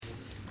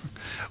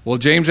Well,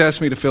 James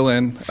asked me to fill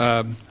in.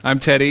 I'm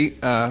Teddy.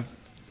 I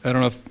don't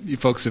know if you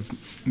folks have...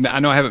 I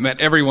know I haven't met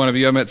every one of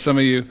you. I met some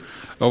of you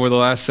over the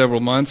last several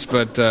months,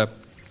 but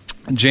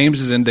James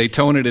is in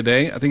Daytona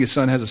today. I think his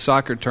son has a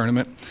soccer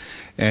tournament,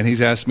 and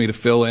he's asked me to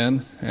fill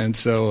in. And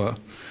so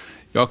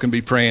y'all can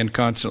be praying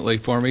constantly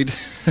for me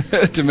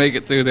to make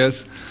it through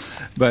this.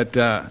 But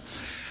I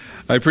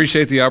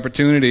appreciate the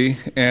opportunity,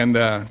 and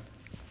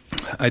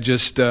I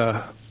just,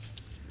 wanted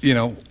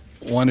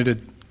to,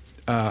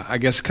 I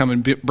guess, come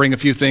and bring a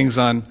few things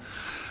on,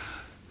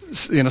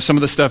 some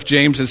of the stuff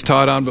James has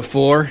taught on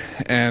before,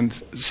 and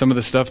some of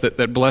the stuff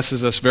that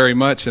blesses us very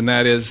much, and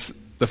that is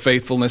the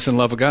faithfulness and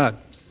love of God.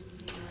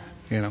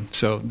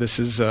 So this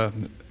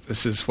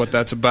is what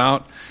that's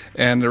about,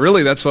 and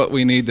really that's what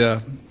we need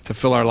to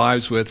fill our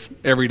lives with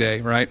every day,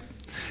 right?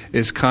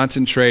 Is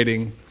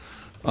concentrating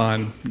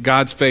on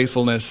God's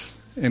faithfulness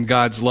and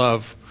God's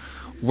love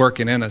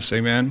working in us.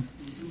 Amen.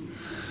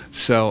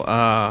 So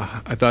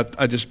I thought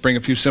I'd just bring a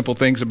few simple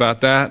things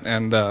about that,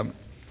 and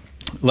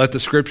let the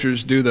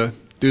Scriptures do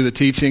the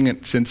teaching.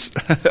 And since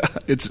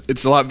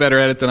it's a lot better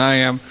at it than I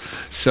am.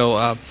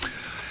 So,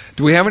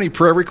 do we have any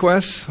prayer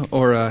requests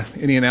or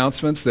any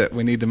announcements that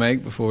we need to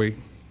make before we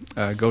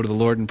go to the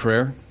Lord in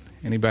prayer?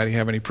 Anybody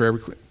have any prayer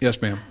requests?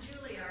 Yes, ma'am.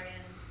 Julie are in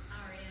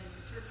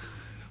Turkey.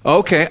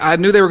 Okay, I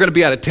knew they were going to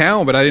be out of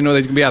town, but I didn't know they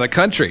were going to be out of the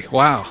country.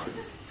 Wow.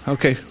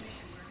 Okay.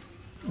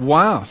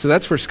 Wow. So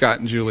that's where Scott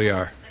and Julie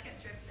are.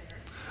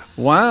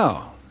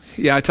 Wow.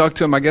 Yeah, I talked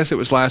to him, I guess it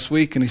was last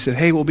week, and he said,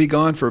 hey, we'll be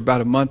gone for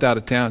about a month out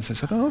of town. So I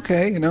said, oh,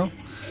 okay,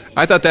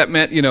 I thought that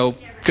meant,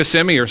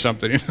 Kissimmee or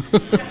something.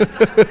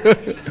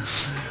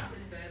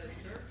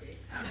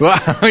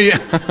 Wow,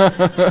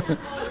 yeah.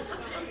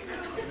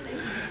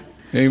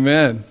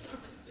 Amen.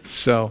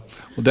 So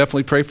we'll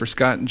definitely pray for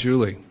Scott and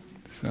Julie.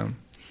 So,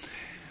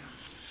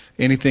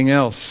 anything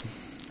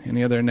else?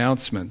 Any other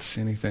announcements?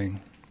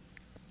 Anything?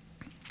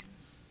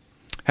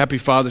 Happy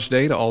Father's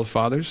Day to all the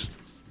fathers.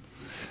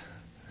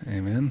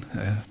 Amen.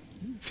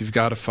 If you've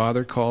got a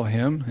father, call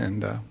him,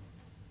 and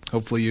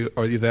hopefully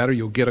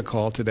you'll get a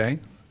call today.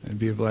 It'd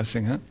be a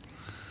blessing, huh?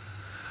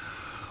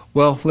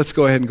 Well, let's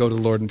go ahead and go to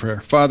the Lord in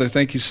prayer. Father,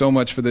 thank you so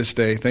much for this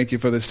day. Thank you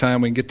for this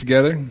time we can get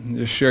together and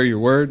just share your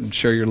word and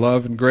share your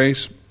love and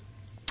grace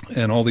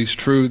and all these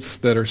truths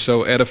that are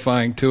so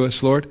edifying to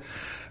us, Lord.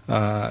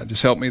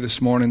 Just help me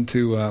this morning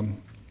to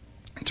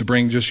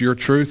bring just your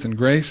truth and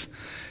grace.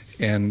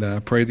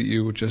 And pray that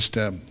you would just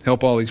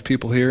help all these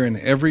people here in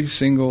every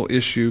single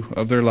issue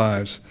of their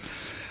lives.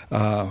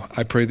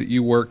 I pray that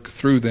you work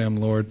through them,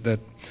 Lord, that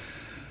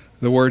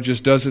the word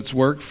just does its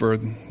work for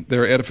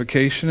their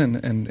edification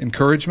and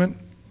encouragement.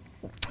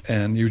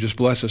 And you just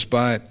bless us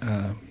by it,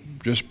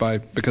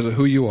 because of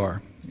who you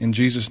are. In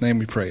Jesus' name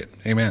we pray it.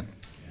 Amen.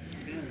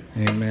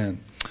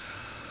 Amen.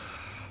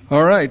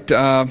 All right,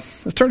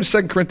 let's turn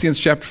to 2 Corinthians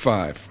chapter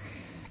 5.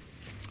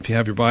 If you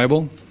have your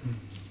Bible.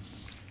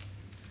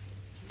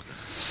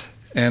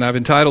 And I've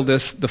entitled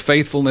this, The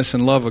Faithfulness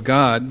and Love of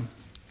God.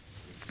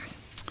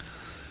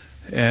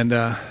 And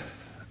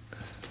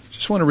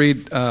just want to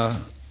read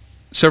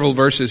several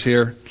verses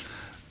here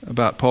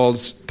about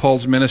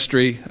Paul's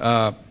ministry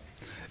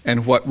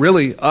and what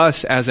really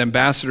us as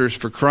ambassadors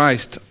for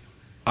Christ,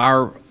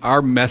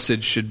 our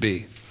message should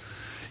be.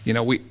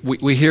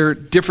 We hear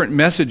different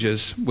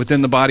messages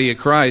within the body of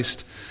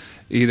Christ,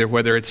 either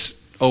whether it's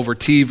over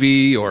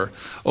TV or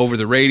over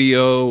the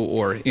radio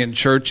or in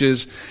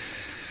churches.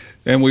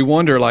 And we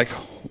wonder,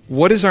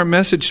 what is our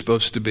message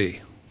supposed to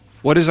be?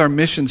 What is our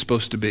mission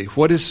supposed to be?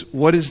 What is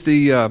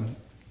the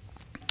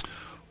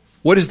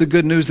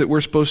good news that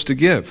we're supposed to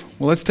give?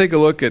 Well, let's take a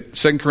look at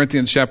 2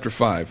 Corinthians chapter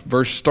 5,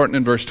 starting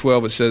in verse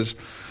 12. It says,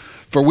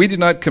 "For we do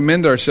not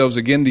commend ourselves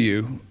again to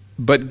you,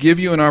 but give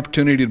you an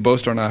opportunity to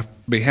boast on our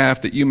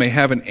behalf, that you may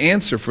have an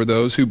answer for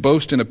those who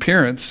boast in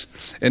appearance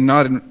and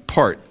not in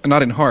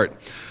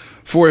heart.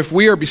 For if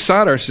we are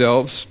beside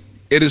ourselves,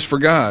 it is for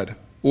God.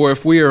 Or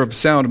if we are of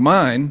sound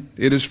mind,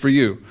 it is for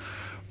you.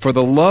 For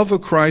the love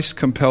of Christ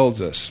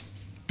compels us,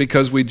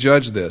 because we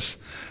judge this,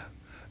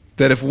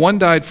 that if one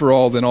died for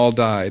all, then all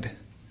died.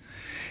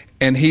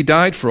 And he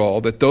died for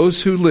all, that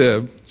those who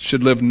live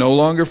should live no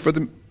longer for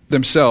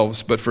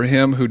themselves, but for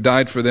him who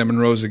died for them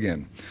and rose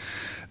again.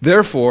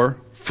 Therefore,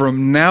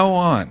 from now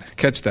on,"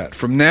 catch that,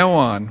 "from now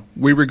on,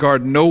 we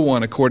regard no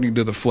one according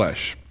to the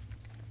flesh.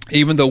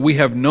 Even though we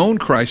have known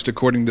Christ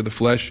according to the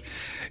flesh,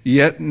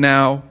 yet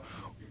now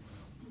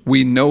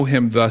we know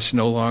him thus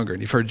no longer."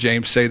 And you've heard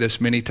James say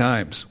this many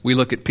times. We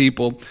look at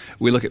people,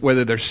 we look at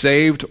whether they're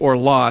saved or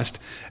lost,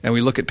 and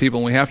we look at people,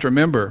 and we have to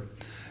remember,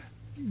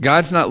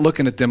 God's not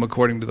looking at them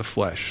according to the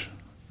flesh.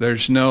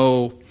 There's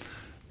no,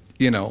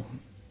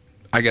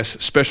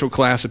 special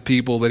class of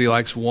people that he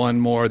likes one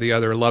more or the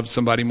other, or loves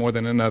somebody more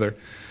than another.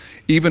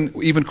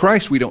 Even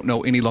Christ we don't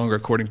know any longer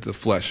according to the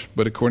flesh,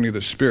 but according to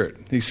the Spirit.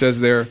 He says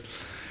there,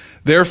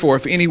 "Therefore,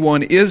 if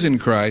anyone is in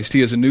Christ,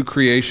 he is a new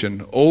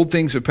creation. Old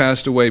things have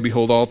passed away.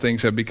 Behold, all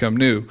things have become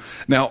new.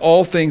 Now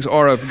all things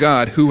are of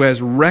God, who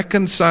has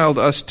reconciled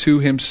us to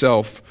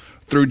himself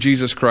through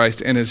Jesus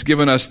Christ and has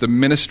given us the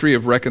ministry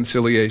of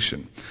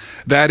reconciliation.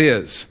 That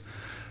is,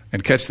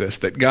 and catch this,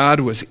 that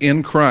God was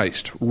in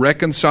Christ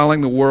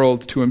reconciling the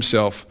world to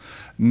himself,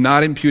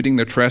 not imputing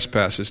their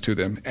trespasses to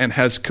them, and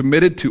has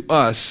committed to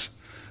us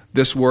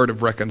this word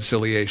of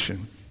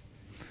reconciliation.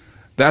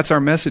 That's our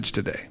message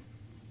today.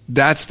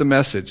 That's the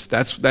message.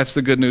 That's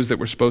the good news that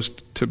we're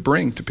supposed to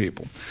bring to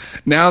people.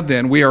 Now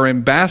then, we are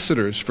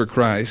ambassadors for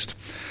Christ.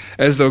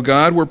 As though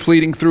God were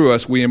pleading through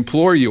us, we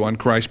implore you on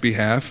Christ's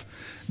behalf,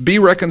 be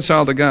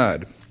reconciled to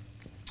God.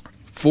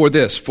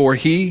 For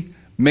he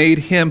made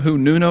him who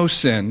knew no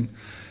sin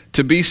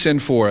to be sin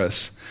for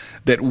us,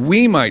 that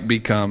we might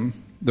become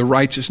the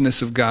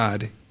righteousness of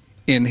God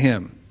in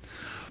him.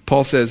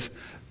 Paul says,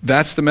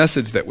 that's the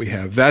message that we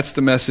have. That's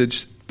the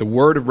message. The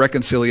word of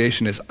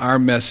reconciliation is our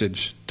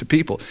message to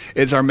people.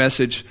 It's our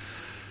message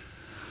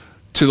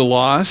to the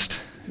lost.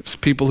 It's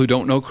people who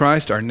don't know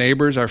Christ, our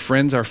neighbors, our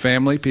friends, our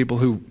family, people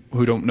who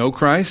don't know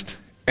Christ.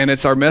 And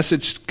it's our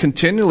message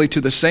continually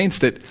to the saints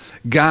that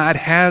God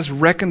has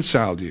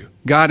reconciled you.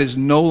 God is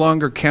no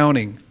longer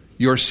counting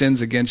your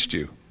sins against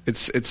you.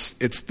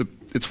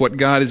 It's what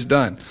God has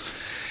done.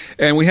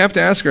 And we have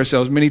to ask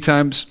ourselves many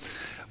times,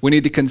 we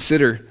need to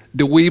consider,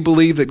 do we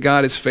believe that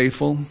God is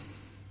faithful?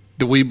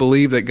 Do we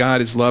believe that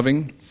God is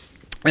loving?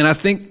 And I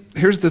think,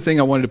 here's the thing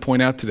I wanted to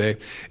point out today,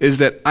 is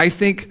that I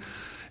think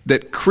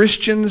that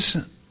Christians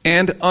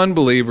and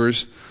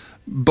unbelievers,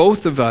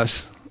 both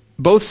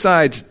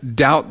sides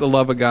doubt the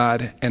love of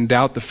God and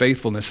doubt the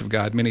faithfulness of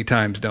God many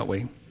times, don't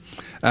we?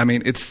 I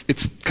mean,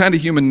 it's kind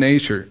of human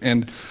nature.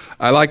 And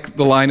I like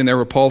the line in there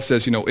where Paul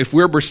says, if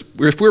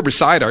we're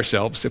beside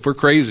ourselves, if we're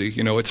crazy,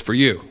 it's for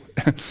you.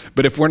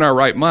 But if we're in our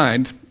right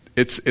mind,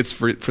 it's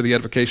for the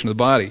edification of the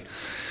body.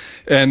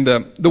 And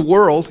the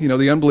world,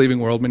 the unbelieving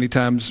world, many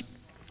times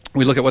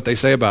we look at what they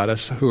say about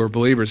us who are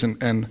believers,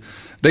 and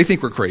they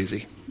think we're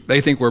crazy.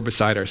 They think we're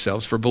beside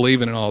ourselves for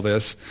believing in all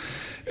this.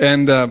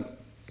 And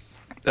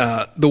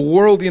the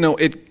world,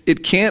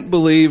 it can't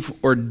believe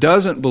or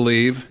doesn't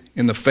believe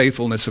in the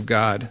faithfulness of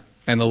God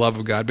and the love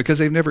of God because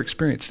they've never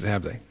experienced it,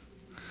 have they?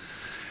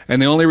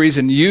 And the only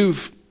reason you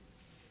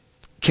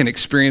can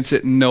experience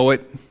it and know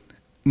it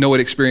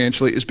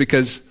experientially is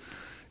because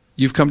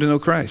you've come to know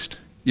Christ.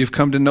 You've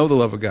come to know the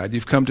love of God.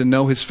 You've come to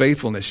know his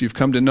faithfulness. You've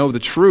come to know the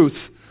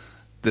truth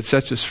that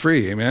sets us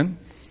free. Amen?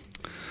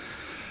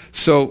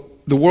 So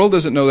the world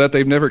doesn't know that.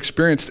 They've never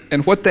experienced.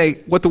 And what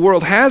the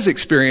world has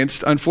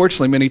experienced,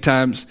 unfortunately, many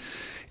times,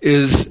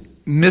 is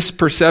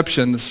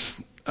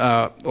misperceptions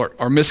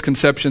or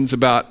misconceptions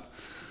about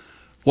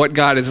what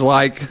God is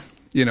like,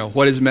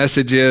 what his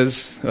message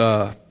is,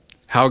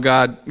 how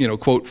God,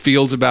 quote,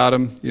 feels about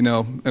him,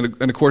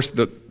 and of course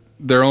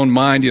their own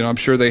mind, I'm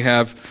sure they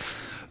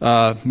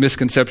have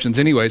misconceptions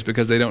anyways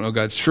because they don't know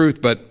God's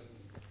truth. But,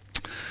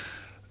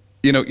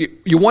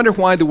 you wonder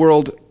why the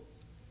world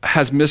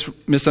has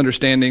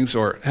misunderstandings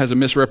or has a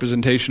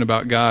misrepresentation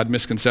about God,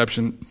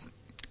 misconception.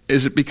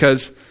 Is it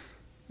because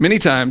many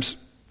times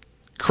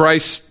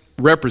Christ's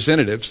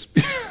representatives,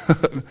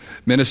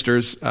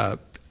 ministers, and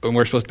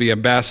we're supposed to be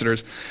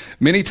ambassadors,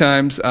 many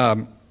times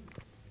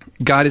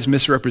God is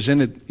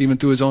misrepresented even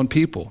through his own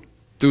people,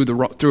 through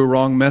a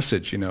wrong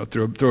message,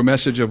 through a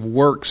message of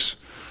works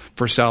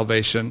for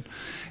salvation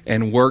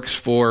and works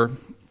for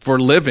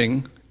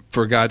living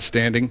for God's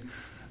standing,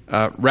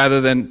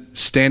 rather than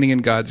standing in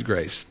God's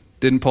grace.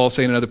 Didn't Paul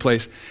say in another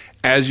place,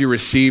 as you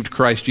received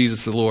Christ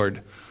Jesus the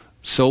Lord,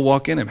 so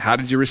walk in him. How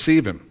did you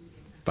receive him?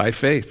 By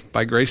faith,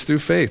 by grace through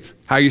faith.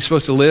 How are you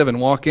supposed to live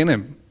and walk in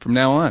him from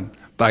now on?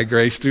 By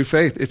grace through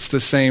faith. It's the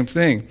same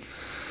thing.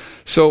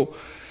 So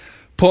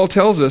Paul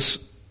tells us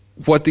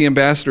what the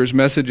ambassador's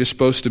message is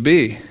supposed to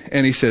be.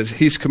 And he says,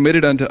 he's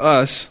committed unto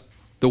us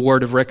the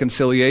word of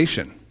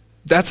reconciliation.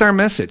 That's our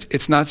message.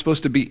 It's not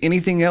supposed to be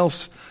anything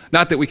else.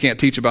 Not that we can't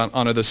teach about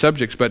on other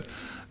subjects, but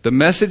the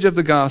message of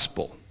the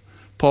gospel.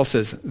 Paul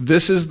says,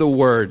 this is the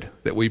word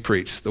that we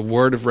preach, the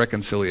word of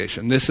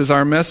reconciliation. This is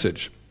our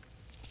message.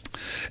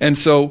 And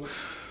so,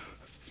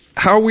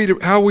 how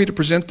are we to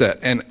present that?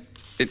 And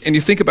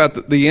you think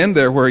about the end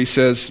there where he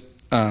says,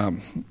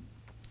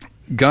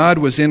 God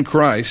was in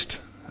Christ.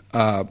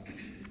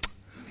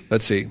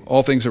 Let's see,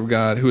 all things are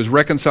God, who is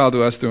reconciled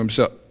to us to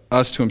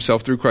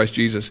himself through Christ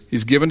Jesus.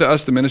 He's given to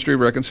us the ministry of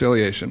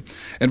reconciliation.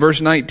 And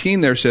verse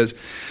 19 there says,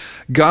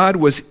 God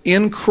was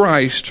in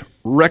Christ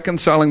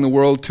reconciling the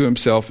world to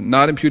himself,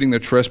 not imputing their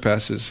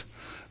trespasses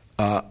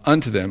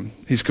unto them.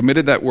 He's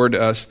committed that word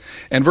to us.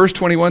 And verse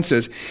 21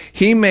 says,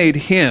 he made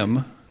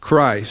him,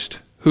 Christ,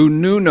 who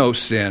knew no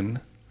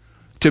sin,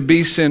 to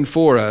be sin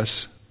for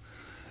us,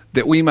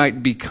 that we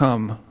might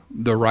become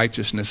the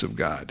righteousness of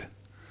God.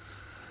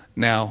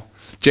 Now,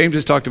 James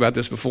has talked about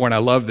this before, and I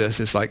love this.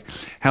 It's like,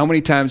 how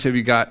many times have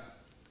you got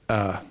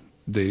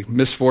the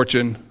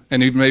misfortune,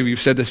 and even maybe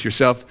you've said this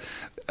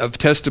yourself, of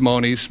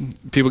testimonies,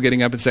 people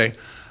getting up and say,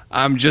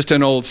 I'm just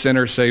an old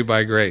sinner saved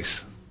by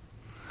grace.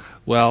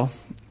 Well,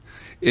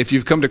 if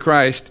you've come to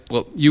Christ,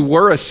 well, you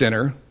were a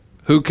sinner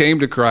who came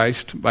to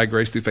Christ by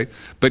grace through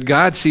faith, but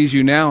God sees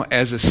you now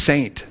as a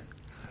saint.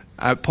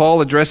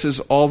 Paul addresses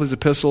all his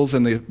epistles,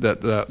 and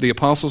the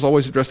apostles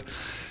always address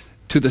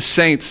to the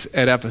saints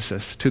at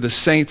Ephesus, to the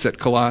saints at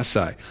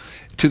Colossae,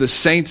 to the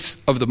saints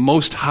of the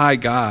Most High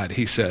God,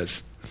 he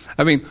says.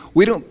 I mean,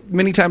 we don't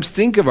many times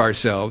think of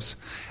ourselves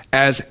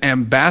as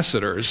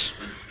ambassadors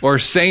or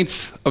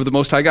saints of the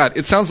Most High God.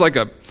 It sounds like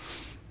a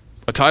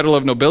title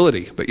of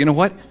nobility, but you know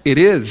what? It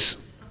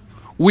is.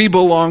 We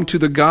belong to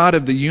the God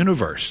of the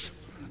universe,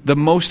 the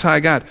Most High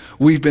God.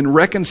 We've been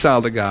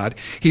reconciled to God.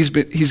 He's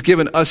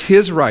given us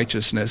his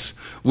righteousness.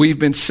 We've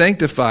been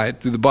sanctified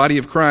through the body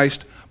of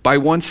Christ by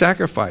one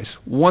sacrifice,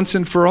 once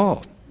and for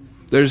all.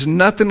 There's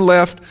nothing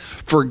left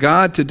for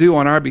God to do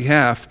on our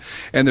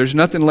behalf, and there's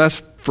nothing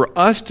left for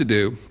us to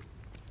do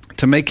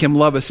to make him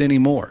love us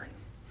anymore.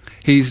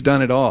 He's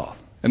done it all.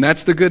 And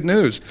that's the good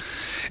news.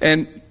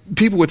 And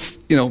people would,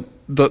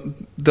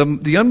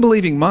 the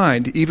unbelieving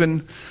mind,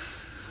 even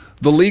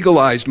the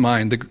legalized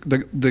mind,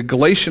 the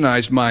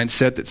Galatianized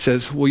mindset that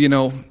says,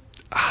 well,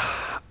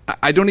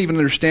 I don't even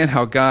understand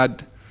how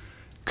God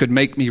could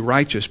make me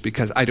righteous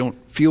because I don't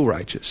feel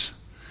righteous.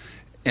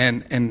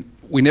 And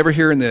we never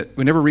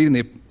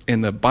read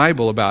in the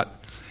Bible about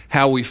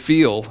how we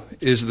feel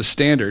is the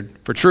standard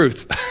for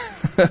truth.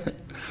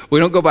 We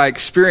don't go by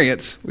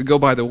experience, we go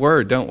by the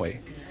word, don't we?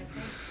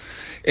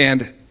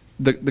 And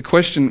the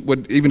question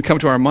would even come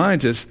to our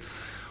minds is,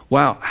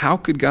 wow, how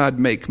could God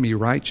make me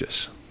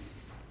righteous?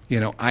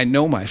 I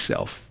know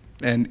myself.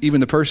 And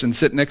even the person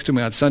sitting next to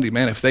me on Sunday,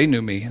 man, if they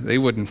knew me, they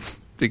wouldn't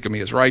think of me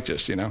as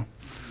righteous,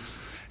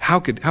 How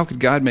could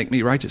God make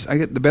me righteous?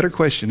 The better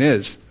question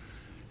is,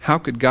 how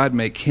could God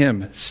make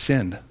him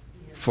sin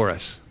for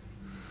us?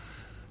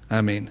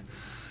 I mean,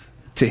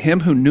 to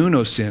him who knew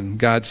no sin,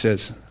 God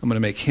says, I'm going to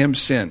make him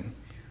sin.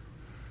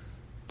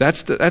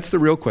 That's the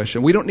real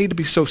question. We don't need to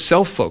be so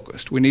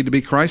self-focused. We need to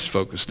be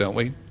Christ-focused, don't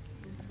we?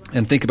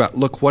 And think about,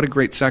 look, what a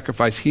great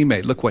sacrifice he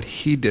made. Look what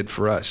he did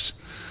for us.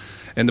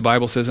 And the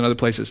Bible says in other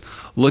places,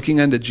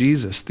 looking unto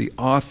Jesus, the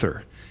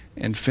author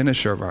and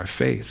finisher of our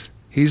faith.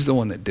 He's the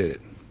one that did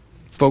it.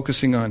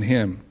 Focusing on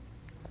him.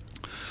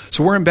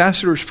 So we're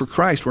ambassadors for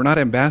Christ. We're not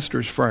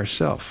ambassadors for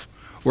ourselves.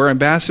 We're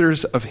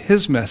ambassadors of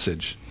his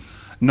message,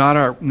 not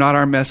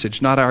our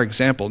message, not our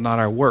example, not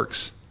our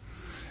works.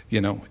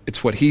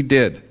 It's what he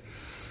did.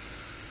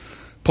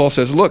 Paul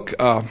says, look,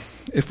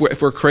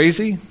 if we're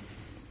crazy,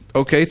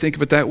 okay, think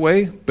of it that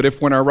way. But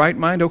if we're in our right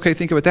mind, okay,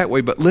 think of it that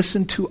way. But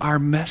listen to our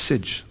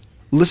message.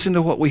 Listen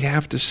to what we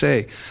have to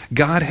say.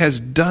 God has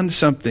done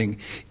something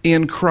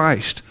in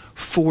Christ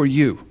for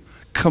you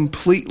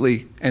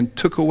completely and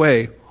took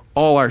away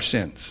all our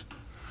sins.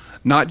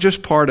 Not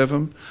just part of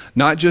them,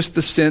 not just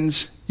the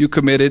sins you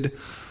committed,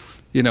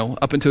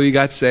 up until you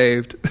got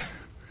saved.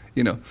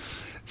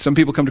 Some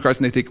people come to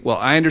Christ and they think, well,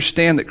 I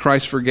understand that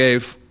Christ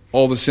forgave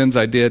all the sins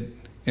I did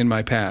in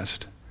my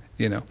past.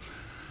 I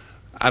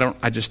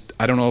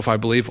don't know if I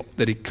believe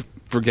that he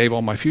forgave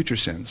all my future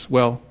sins.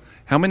 Well,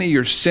 how many of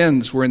your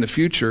sins were in the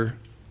future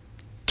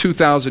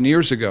 2,000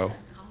 years ago?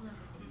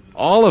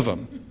 All of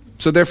them.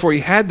 So therefore, he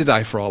had to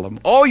die for all of them.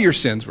 All your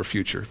sins were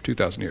future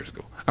 2,000 years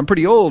ago. I'm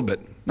pretty old, but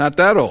not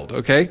that old,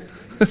 okay?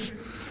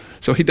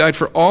 So he died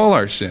for all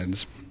our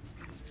sins.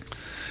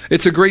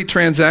 It's a great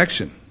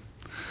transaction.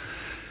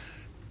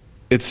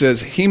 It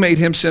says, he made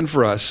him sin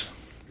for us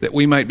that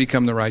we might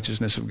become the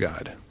righteousness of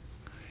God.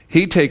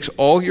 He takes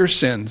all your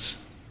sins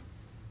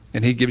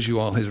and he gives you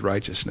all his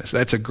righteousness.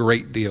 That's a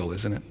great deal,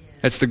 isn't it?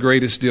 That's the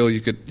greatest deal you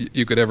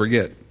could ever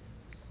get.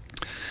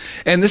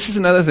 And this is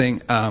another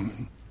thing,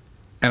 and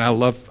I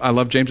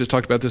love James has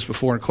talked about this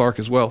before, and Clark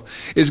as well,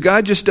 is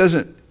God just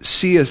doesn't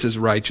see us as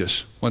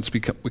righteous once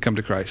we come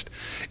to Christ.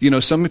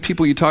 Some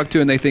people you talk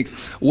to and they think,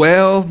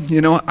 well,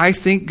 I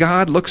think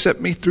God looks at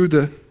me through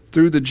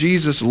the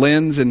Jesus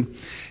lens, and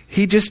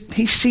he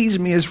sees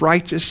me as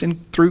righteous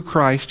and through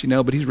Christ,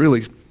 but he's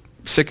really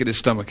sick at his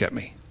stomach at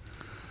me.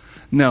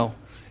 No,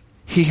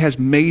 he has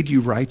made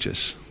you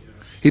righteous.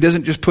 He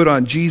doesn't just put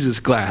on Jesus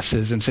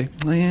glasses and say,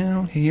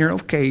 well, you're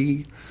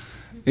okay.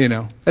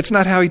 That's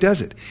not how he does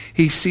it.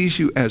 He sees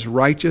you as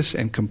righteous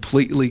and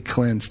completely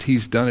cleansed.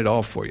 He's done it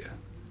all for you.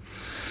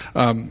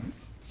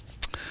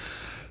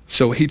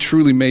 So he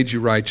truly made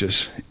you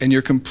righteous, and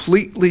you're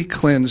completely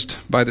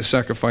cleansed by the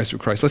sacrifice of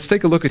Christ. Let's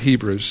take a look at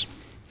Hebrews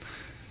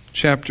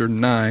chapter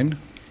 9.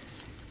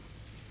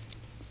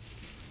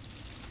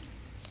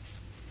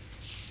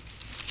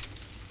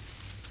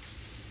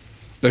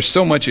 There's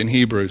so much in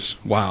Hebrews,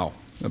 wow,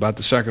 about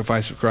the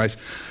sacrifice of Christ.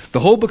 The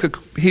whole book of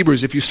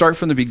Hebrews, if you start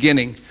from the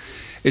beginning,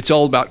 it's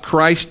all about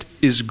Christ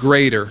is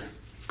greater.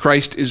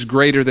 Christ is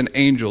greater than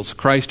angels.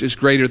 Christ is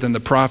greater than the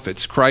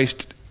prophets.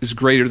 Christ is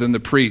greater than the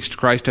priest.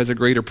 Christ has a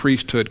greater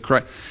priesthood.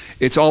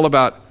 It's all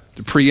about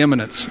the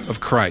preeminence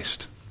of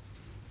Christ.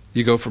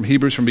 You go from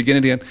Hebrews from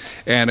beginning to end.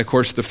 And of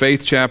course, the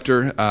faith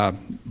chapter,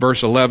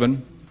 verse 11,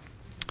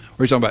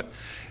 where he's talking about,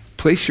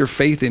 place your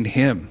faith in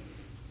him.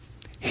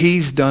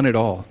 He's done it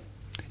all.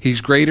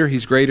 He's greater,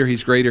 he's greater,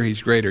 he's greater,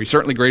 he's greater. He's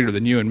certainly greater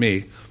than you and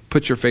me.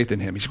 Put your faith in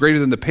him. He's greater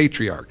than the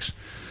patriarchs.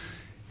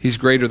 He's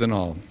greater than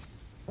all.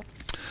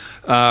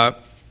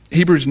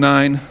 Hebrews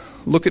 9,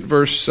 look at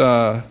verse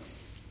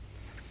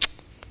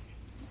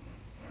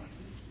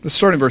Let's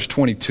start in verse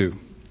 22.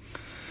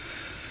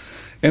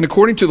 And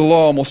according to the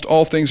law, almost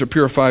all things are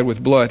purified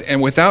with blood,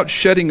 and without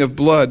shedding of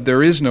blood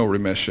there is no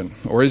remission,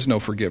 or is no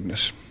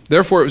forgiveness.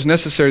 Therefore it was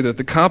necessary that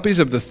the copies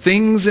of the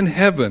things in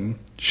heaven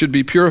should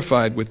be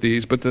purified with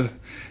these, but the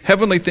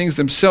heavenly things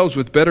themselves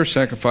with better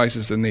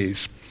sacrifices than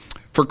these.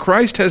 For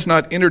Christ has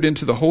not entered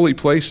into the holy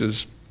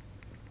places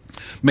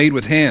made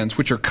with hands,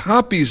 which are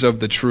copies of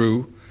the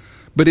true,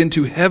 but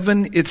into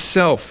heaven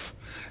itself,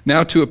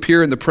 now to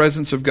appear in the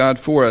presence of God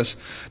for us.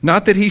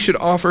 Not that he should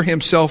offer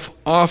himself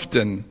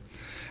often,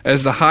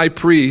 as the high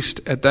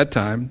priest at that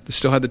time, they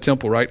still had the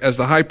temple, right? As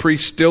the high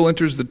priest still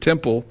enters the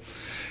temple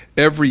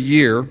every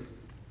year,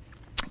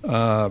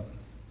 but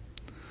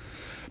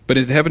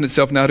in heaven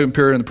itself now to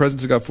appear in the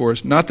presence of God for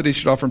us. Not that he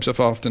should offer himself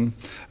often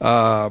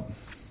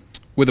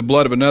with the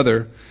blood of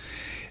another.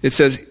 It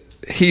says,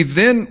 he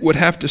then would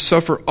have to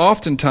suffer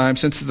oftentimes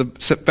since the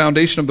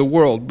foundation of the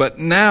world. But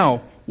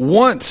now,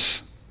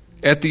 once,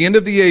 at the end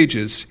of the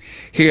ages,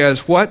 he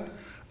has what?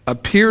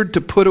 Appeared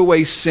to put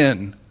away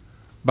sin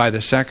by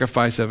the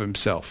sacrifice of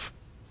himself.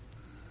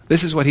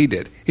 This is what he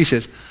did. He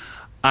says,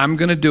 I'm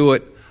going to do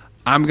it.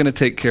 I'm going to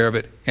take care of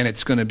it. And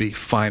it's going to be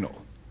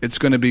final. It's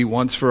going to be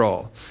once for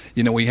all.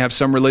 You know, we have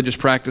some religious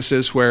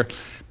practices where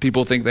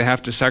people think they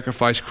have to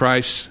sacrifice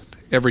Christ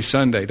every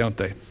Sunday, don't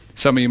they?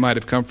 Some of you might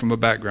have come from a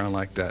background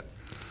like that.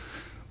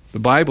 The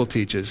Bible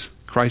teaches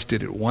Christ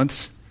did it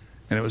once,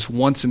 and it was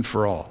once and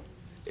for all.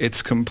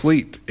 It's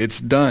complete. It's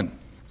done.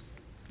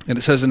 And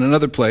it says in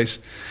another place,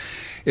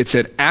 it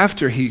said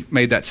after he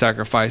made that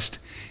sacrifice,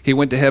 he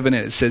went to heaven,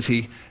 and it says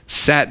he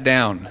sat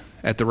down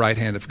at the right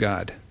hand of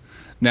God.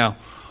 Now,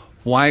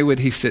 why would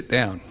he sit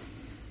down?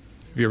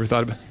 Have you ever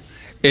thought about it?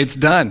 It's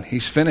done.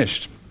 He's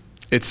finished.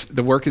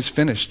 The work is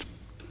finished.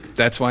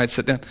 That's why it's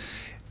sit down.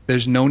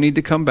 There's no need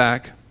to come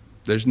back.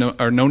 There's no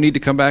need to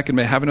come back and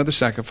have another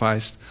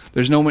sacrifice.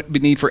 There's no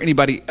need for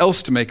anybody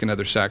else to make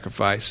another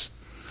sacrifice.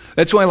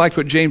 That's why I liked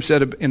what James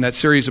said in that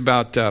series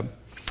about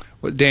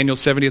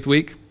Daniel's 70th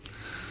week.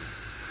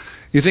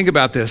 You think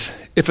about this.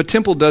 If a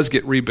temple does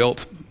get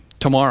rebuilt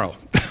tomorrow,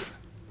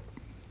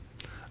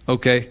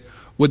 okay,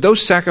 would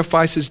those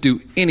sacrifices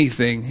do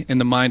anything in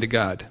the mind of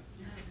God?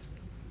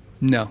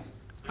 No.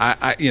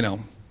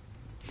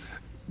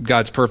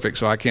 God's perfect,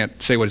 so I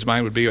can't say what his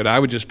mind would be, but I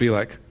would just be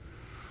like,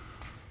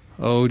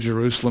 oh,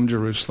 Jerusalem,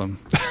 Jerusalem.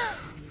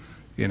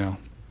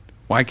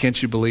 Why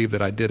can't you believe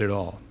that I did it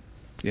all?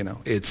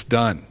 It's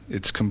done.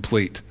 It's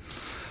complete.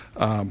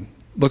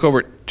 Look over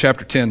at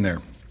chapter 10 there,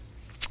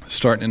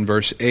 starting in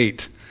verse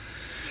 8.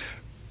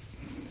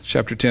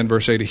 Chapter 10,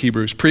 verse 8 of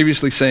Hebrews.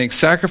 Previously saying,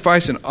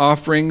 sacrifice and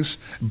offerings,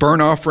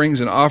 burnt offerings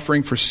and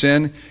offering for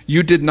sin,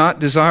 you did not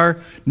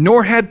desire,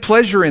 nor had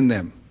pleasure in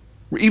them.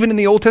 Even in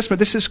the Old Testament,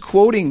 this is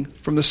quoting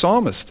from the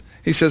psalmist.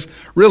 He says,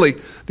 really,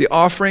 the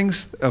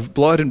offerings of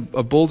blood and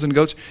of bulls and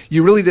goats,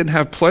 you really didn't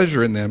have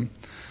pleasure in them.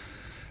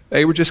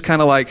 They were just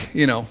kind of like,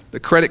 the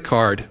credit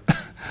card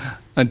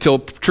until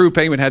true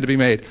payment had to be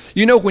made.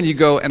 When you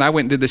go, and I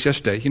went and did this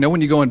yesterday,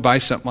 when you go and buy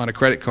something on a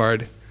credit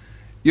card,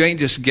 you ain't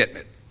just getting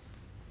it.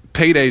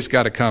 Payday's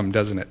got to come,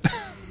 doesn't it?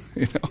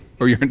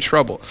 Or you're in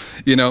trouble.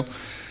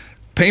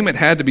 Payment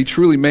had to be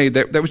truly made.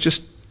 That was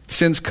just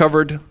sins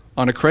covered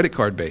on a credit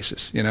card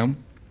basis,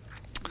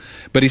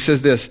 But he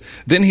says this.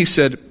 Then he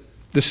said,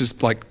 this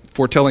is like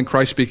foretelling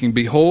Christ speaking,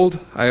 behold,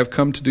 I have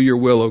come to do your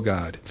will, O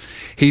God.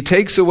 He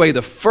takes away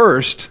the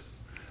first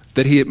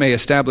that he may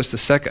establish the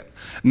second.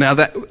 Now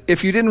that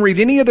if you didn't read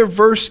any other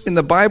verse in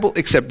the Bible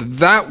except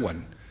that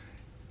one,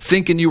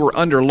 thinking you were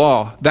under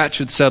law, that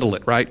should settle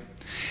it, right?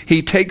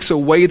 He takes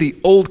away the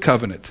old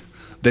covenant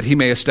that he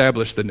may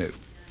establish the new.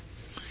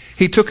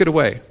 He took it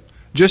away.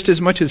 Just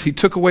as much as he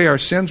took away our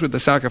sins with the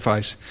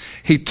sacrifice,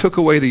 he took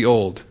away the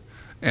old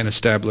and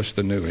established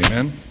the new.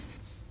 Amen?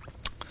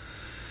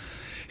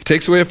 He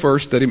takes away the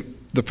first that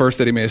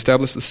he may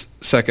establish the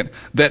second,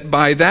 that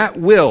by that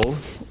will,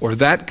 or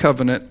that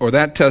covenant, or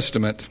that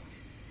testament,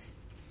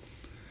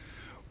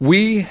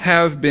 we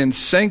have been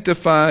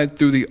sanctified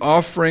through the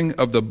offering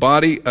of the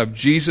body of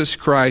Jesus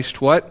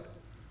Christ, what?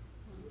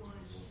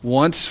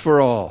 Once for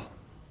all.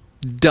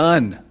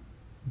 Done.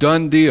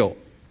 Done deal.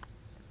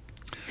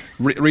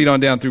 Read on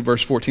down through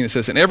verse 14. It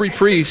says, and every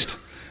priest,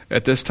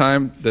 at this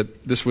time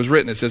that this was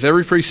written, it says,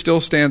 every priest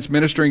still stands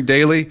ministering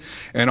daily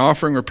and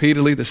offering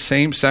repeatedly the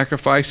same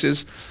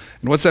sacrifices.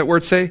 And what's that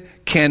word say?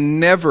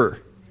 Can never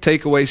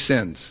take away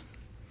sins.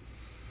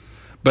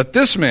 But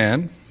this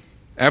man,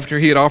 after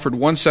he had offered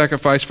one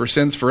sacrifice for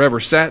sins forever,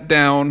 sat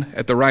down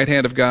at the right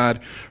hand of God,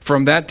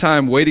 from that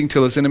time waiting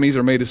till his enemies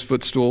are made his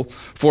footstool.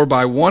 For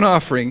by one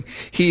offering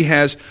he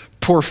has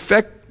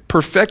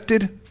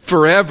perfected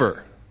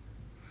forever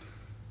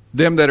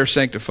them that are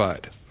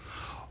sanctified.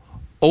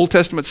 Old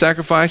Testament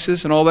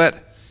sacrifices and all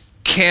that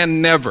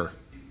can never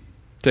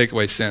take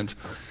away sins.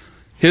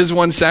 His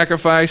one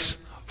sacrifice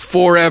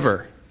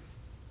forever.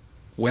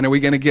 When are we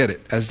going to get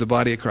it as the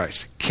body of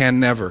Christ? Can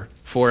never,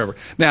 forever.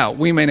 Now,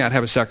 we may not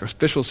have a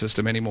sacrificial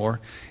system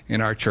anymore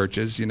in our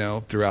churches,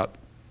 throughout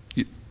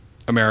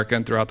America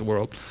and throughout the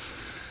world.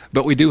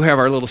 But we do have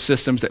our little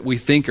systems that we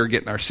think are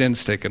getting our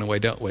sins taken away,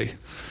 don't we?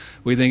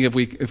 We think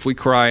if we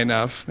cry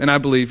enough, and I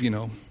believe,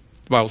 the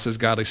Bible says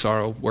godly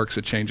sorrow works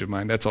a change of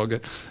mind. That's all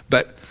good.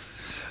 But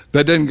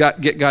that doesn't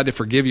get God to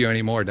forgive you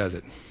anymore, does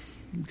it?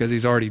 Because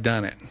he's already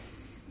done it.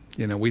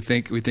 We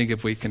think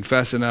if we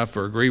confess enough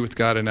or agree with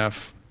God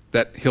enough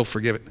that he'll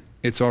forgive it.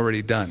 It's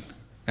already done.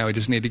 Now we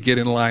just need to get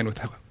in line with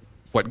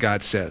what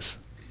God says.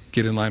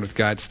 Get in line with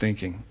God's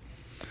thinking.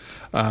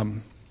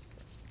 I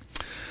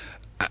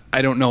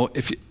don't know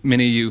if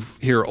many of you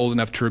here are old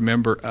enough to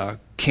remember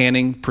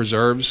canning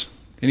preserves.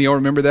 Any of y'all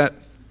remember that?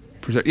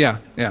 Yeah.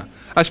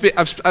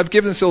 I've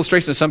given this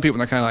illustration to some people,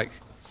 and they're kind of like,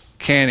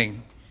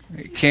 canning.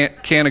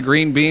 Can of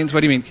green beans?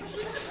 What do you mean?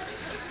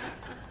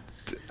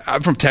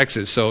 I'm from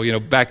Texas, so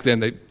back then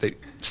they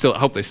still, I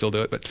hope they still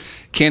do it, but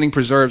canning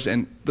preserves.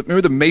 And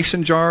remember the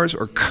mason jars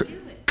or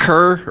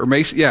Kerr or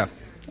mason? Yeah,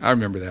 I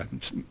remember that.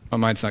 My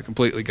mind's not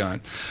completely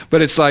gone,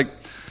 but it's like,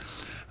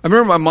 I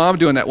remember my mom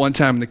doing that one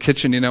time in the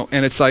kitchen,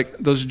 and it's like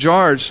those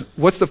jars.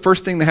 What's the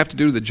first thing they have to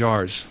do to the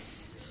jars?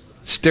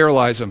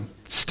 Sterilize them.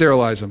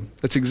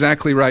 That's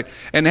exactly right.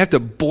 And they have to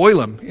boil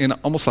them in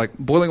almost like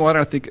boiling water.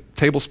 I think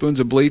tablespoons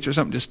of bleach or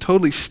something. Just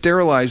totally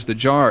sterilize the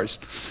jars.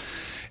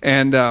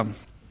 And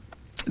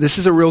this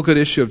is a real good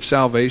issue of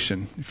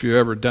salvation. If you've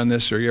ever done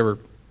this or you're ever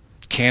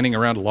canning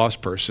around a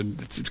lost person,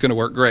 it's going to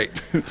work great.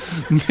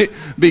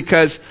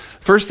 Because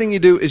first thing you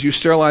do is you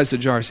sterilize the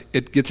jars.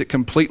 It gets it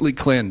completely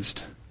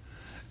cleansed.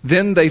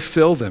 Then they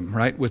fill them,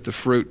 right, with the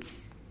fruit.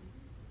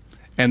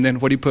 And then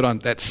what do you put on?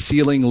 That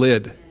sealing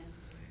lid.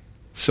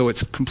 So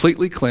it's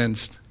completely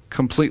cleansed,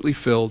 completely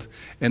filled,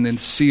 and then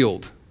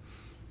sealed.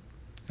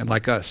 And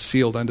like us,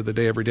 sealed unto the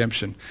day of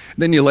redemption. And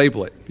then you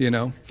label it,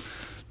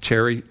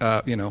 cherry,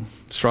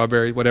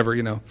 strawberry, whatever,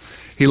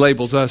 He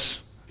labels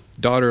us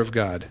daughter of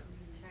God,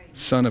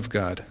 son of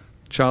God,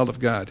 child of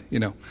God.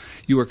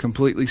 You are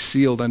completely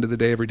sealed unto the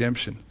day of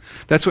redemption.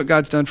 That's what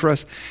God's done for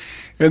us.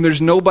 And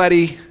there's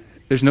nobody,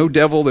 there's no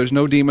devil, there's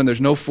no demon,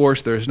 there's no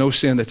force, there's no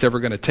sin that's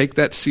ever going to take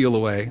that seal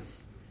away,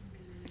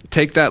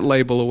 take that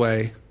label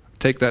away,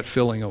 take that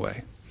filling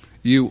away.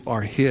 You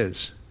are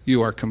His.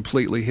 You are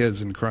completely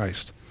His in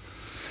Christ.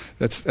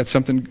 That's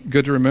something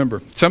good to remember.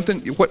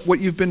 What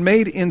you've been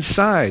made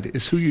inside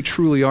is who you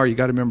truly are. You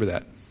got to remember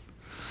that.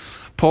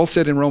 Paul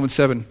said in Romans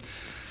 7,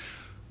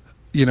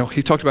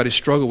 he talked about his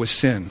struggle with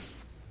sin,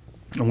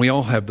 and we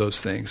all have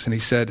those things. And he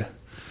said,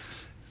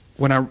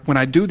 when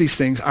I do these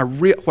things,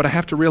 what I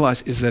have to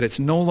realize is that it's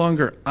no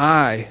longer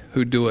I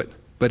who do it,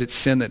 but it's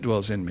sin that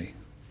dwells in me.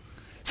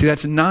 See,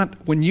 that's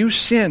not, when you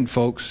sin,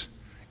 folks,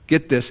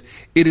 get this,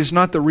 it is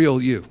not the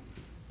real you.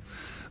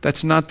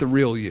 That's not the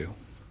real you.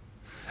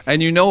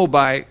 And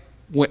by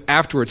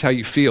afterwards how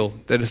you feel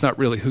that it's not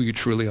really who you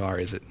truly are,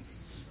 is it?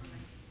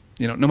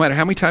 No matter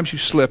how many times you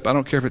slip, I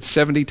don't care if it's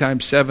 70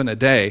 times 7 a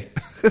day,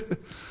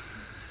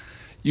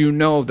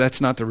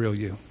 that's not the real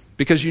you.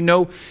 Because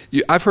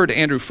I've heard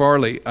Andrew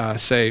Farley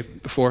say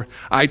before,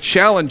 I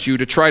challenge you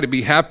to try to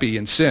be happy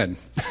in sin.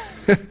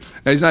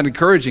 Now, he's not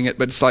encouraging it,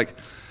 but it's like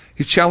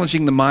he's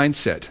challenging the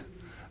mindset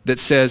that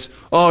says,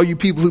 oh, you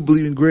people who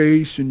believe in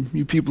grace and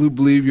you people who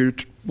believe you're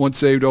once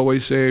saved,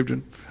 always saved,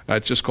 and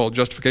it's just called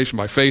justification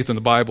by faith in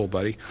the Bible,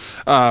 buddy.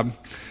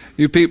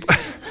 You people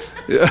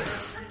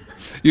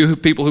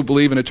who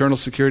believe in eternal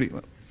security,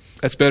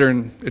 that's better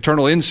than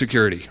eternal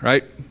insecurity,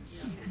 right?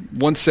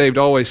 Once saved,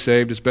 always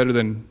saved is better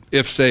than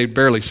if saved,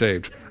 barely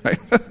saved, right?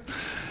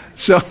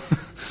 So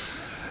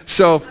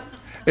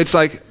it's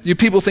like you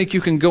people think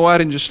you can go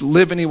out and just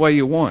live any way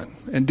you want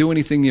and do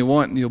anything you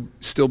want and you'll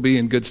still be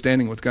in good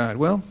standing with God.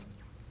 Well,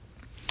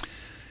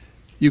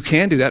 you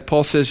can do that.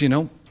 Paul says,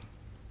 in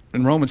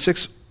Romans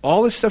 6,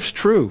 all this stuff's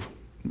true.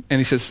 And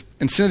he says,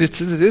 and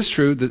since it is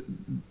true, the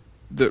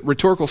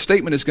rhetorical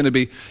statement is going to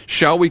be,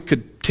 shall we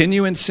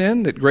continue in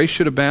sin that grace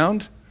should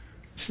abound?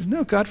 He says,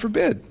 no, God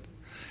forbid.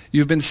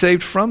 You've been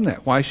saved from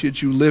that. Why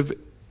should you live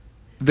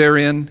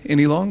therein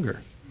any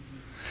longer?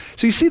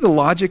 So you see the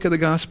logic of the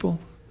gospel?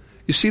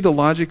 You see the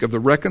logic of the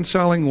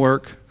reconciling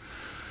work,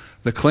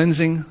 the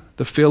cleansing,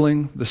 the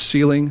filling, the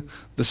sealing,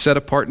 the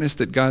set-apartness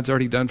that God's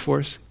already done for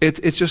us?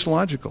 It's just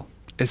logical.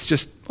 It's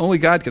just, only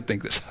God could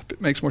think this up. It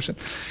makes more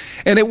sense.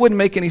 And it wouldn't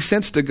make any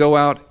sense to go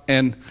out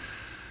and,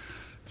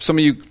 some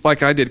of you,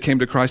 like I did, came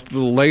to Christ a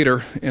little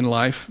later in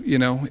life.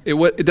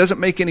 It doesn't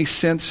make any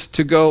sense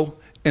to go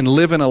and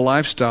live in a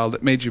lifestyle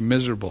that made you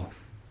miserable,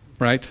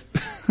 right?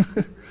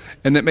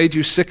 And that made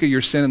you sick of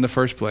your sin in the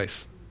first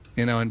place,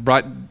 and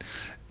brought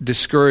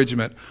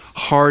discouragement,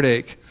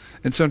 heartache,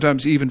 and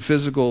sometimes even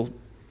physical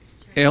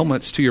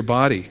ailments to your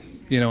body,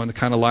 in the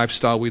kind of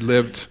lifestyle we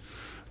lived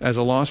as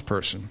a lost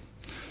person.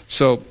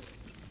 So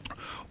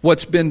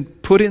what's been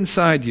put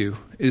inside you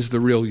is the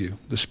real you,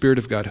 the Spirit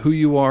of God, who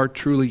you are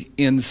truly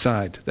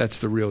inside. That's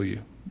the real you,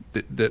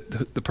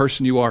 the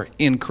person you are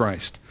in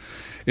Christ.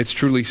 It's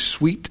truly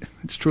sweet,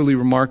 it's truly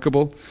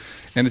remarkable,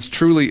 and it's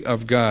truly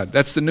of God.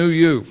 That's the new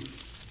you.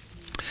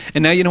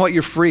 And now you know what?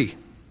 You're free.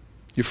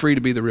 You're free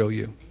to be the real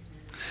you.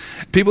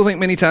 People think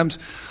many times,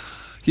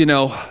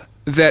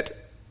 that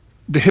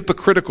the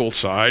hypocritical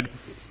side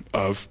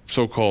of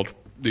so-called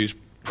these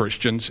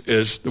Christians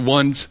is the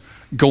ones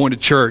going to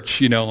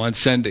church, on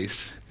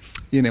Sundays,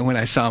 when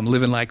I saw them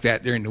living like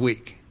that during the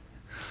week.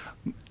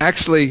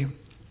 Actually,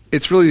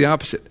 it's really the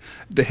opposite.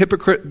 The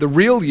hypocrite, the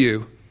real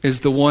you,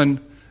 is the one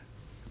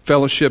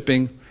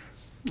fellowshipping,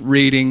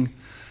 reading,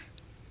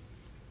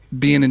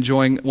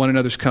 enjoying one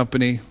another's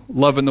company,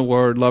 loving the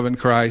Word, loving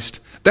Christ.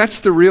 That's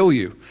the real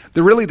you.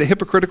 The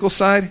hypocritical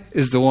side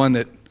is the one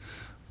that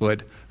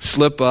would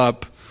slip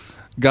up,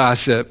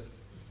 gossip,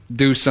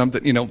 do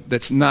something,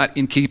 that's not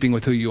in keeping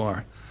with who you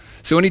are.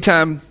 So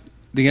anytime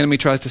the enemy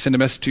tries to send a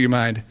message to your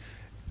mind,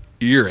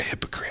 you're a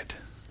hypocrite.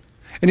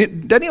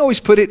 And doesn't he always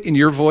put it in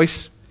your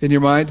voice, in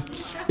your mind?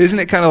 Isn't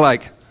it kind of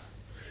like,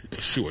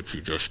 see what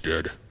you just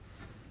did?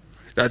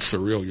 That's the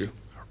real you.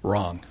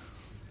 Wrong.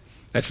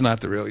 That's not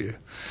the real you.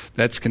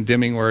 That's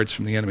condemning words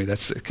from the enemy.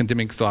 That's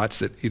condemning thoughts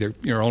that either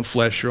your own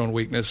flesh, your own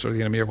weakness, or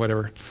the enemy, or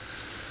whatever.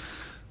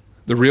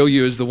 The real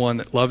you is the one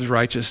that loves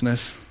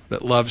righteousness,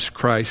 that loves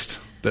Christ,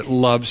 that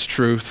loves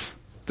truth,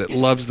 that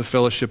loves the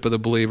fellowship of the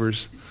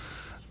believers,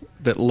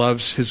 that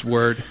loves his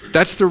word.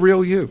 That's the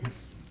real you.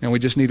 And we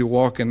just need to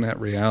walk in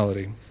that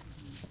reality.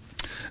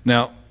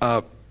 Now,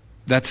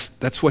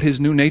 that's what his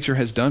new nature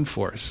has done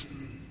for us,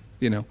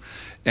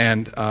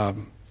 And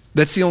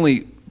that's the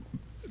only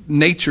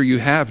nature you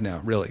have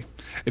now, really.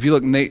 If you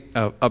look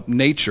up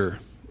nature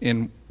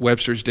in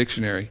Webster's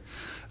dictionary,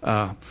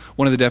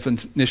 one of the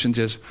definitions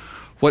is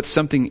what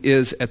something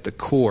is at the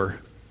core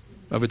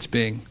of its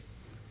being.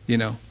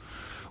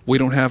 We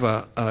don't have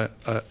a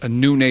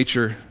new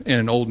nature and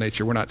an old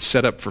nature. We're not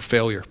set up for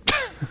failure.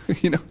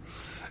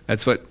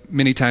 That's what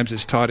many times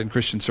is taught in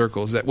Christian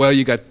circles, that,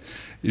 you got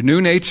your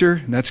new nature,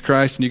 and that's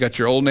Christ, and you got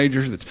your old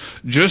nature that's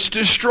just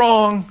as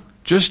strong,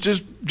 just as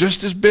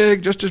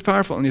big, just as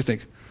powerful. And you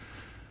think,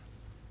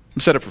 I'm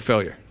set up for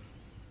failure,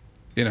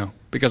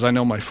 because I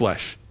know my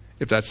flesh,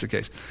 if that's the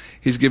case.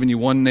 He's given you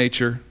one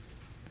nature.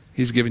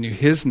 He's given you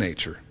his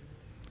nature,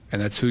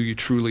 and that's who you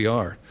truly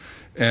are.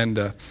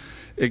 And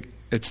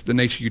it's the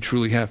nature you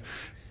truly have.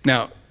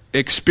 Now,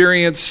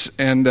 experience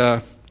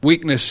and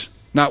weakness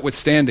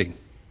notwithstanding,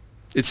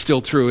 it's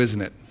still true,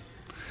 isn't it?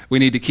 We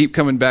need to keep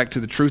coming back to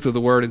the truth of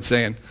the Word and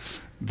saying,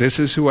 this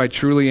is who I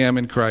truly am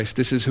in Christ.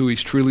 This is who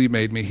he's truly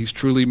made me. He's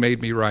truly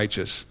made me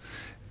righteous,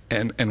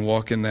 and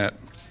walk in that.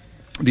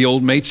 The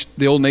old nature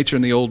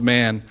and the old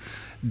man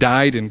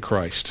died in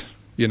Christ.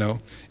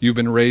 You've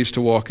been raised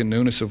to walk in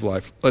newness of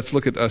life. Let's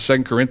look at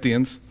 2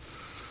 Corinthians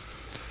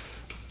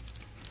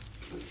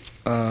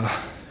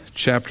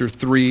chapter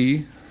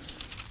 3.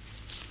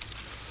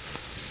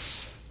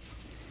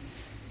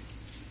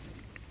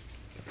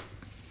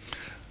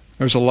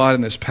 There's a lot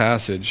in this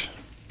passage.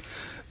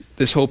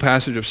 This whole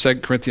passage of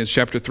 2 Corinthians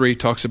chapter 3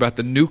 talks about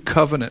the new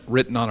covenant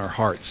written on our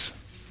hearts.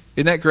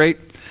 Isn't that great?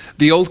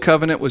 The old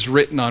covenant was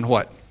written on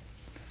what?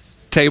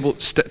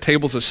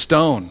 Tables of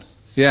stone.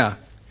 Yeah,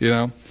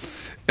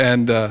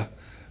 And the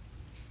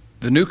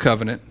new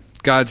covenant,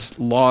 God's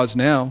laws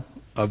now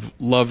of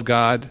love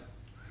God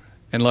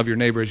and love your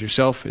neighbor as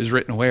yourself, is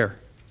written where?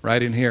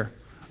 Right in here,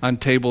 on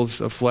tables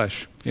of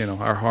flesh,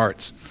 our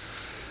hearts.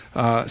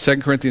 2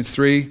 Corinthians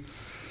 3.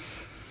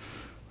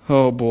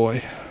 Oh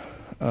boy.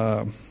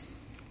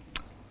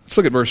 Let's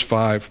look at verse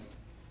 5.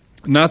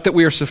 Not that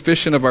we are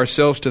sufficient of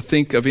ourselves to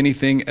think of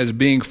anything as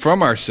being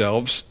from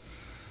ourselves,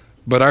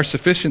 but our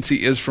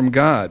sufficiency is from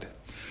God,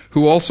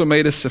 who also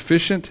made us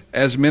sufficient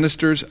as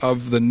ministers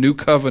of the new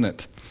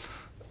covenant,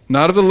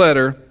 not of the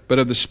letter, but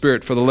of the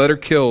Spirit. For the letter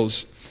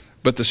kills,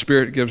 but the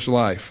Spirit gives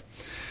life.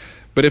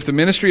 But if the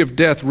ministry of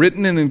death,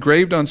 written and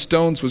engraved on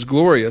stones, was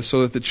glorious,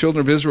 so that the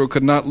children of Israel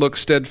could not look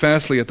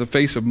steadfastly at the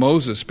face of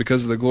Moses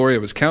because of the glory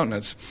of his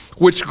countenance,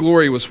 which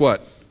glory was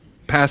what?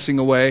 Passing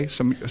away.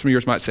 Some of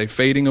yours might say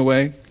fading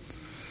away.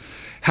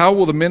 How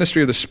will the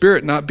ministry of the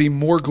Spirit not be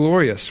more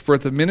glorious? For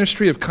if the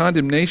ministry of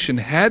condemnation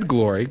had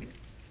glory,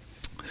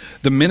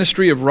 the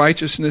ministry of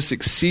righteousness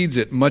exceeds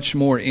it much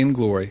more in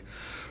glory.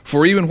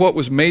 For even what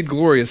was made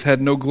glorious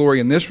had no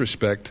glory in this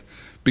respect,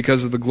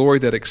 because of the glory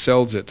that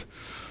excels it.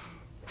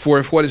 For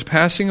if what is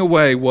passing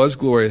away was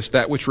glorious,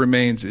 that which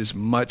remains is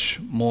much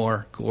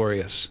more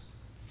glorious.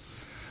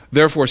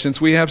 Therefore,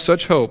 since we have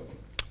such hope,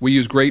 we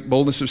use great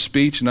boldness of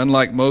speech, and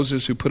unlike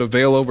Moses, who put a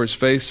veil over his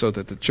face so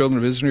that the children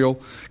of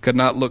Israel could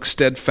not look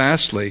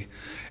steadfastly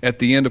at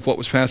the end of what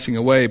was passing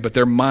away, but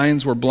their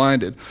minds were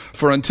blinded.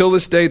 For until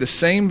this day, the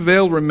same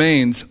veil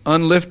remains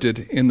unlifted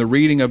in the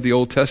reading of the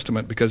Old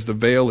Testament, because the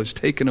veil is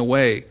taken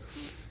away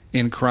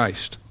in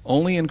Christ,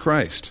 only in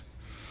Christ.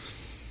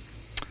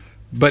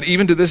 But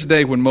even to this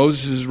day, when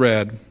Moses is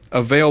read,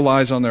 a veil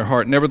lies on their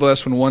heart.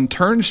 Nevertheless, when one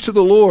turns to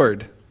the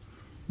Lord,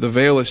 the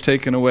veil is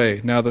taken away.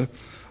 Now the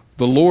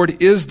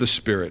Lord is the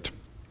Spirit,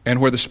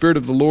 and where the Spirit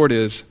of the Lord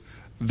is,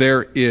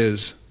 there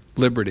is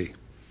liberty.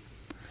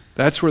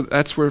 That's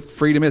where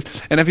freedom is.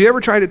 And have you ever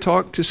tried to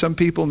talk to some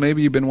people,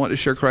 maybe you've been wanting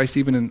to share Christ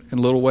even in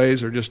little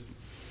ways or just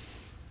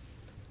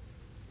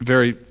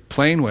very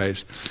plain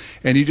ways,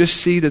 and you just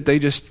see that they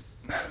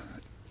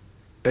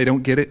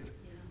don't get it?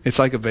 It's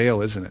like a veil,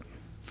 isn't it?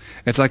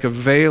 It's like a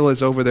veil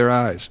is over their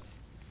eyes.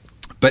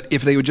 But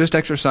if they would just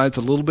exercise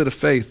a little bit of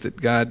faith that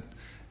God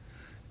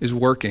is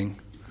working,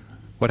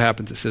 what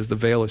happens? It says the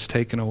veil is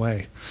taken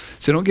away.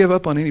 So don't give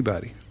up on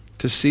anybody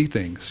to see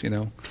things,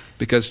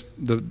 because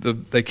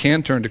they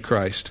can turn to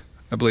Christ.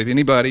 I believe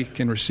anybody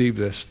can receive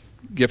this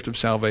gift of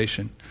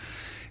salvation,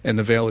 and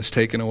the veil is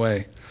taken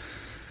away.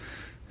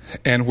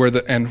 And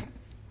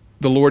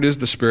the Lord is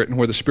the Spirit, and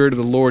where the Spirit of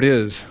the Lord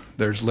is,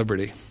 there's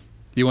liberty.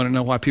 You want to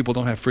know why people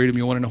don't have freedom?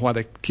 You want to know why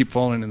they keep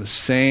falling in the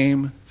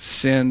same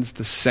sins,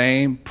 the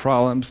same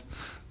problems,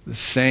 the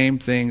same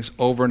things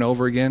over and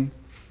over again?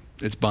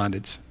 It's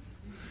bondage.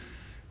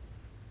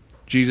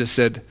 Jesus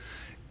said,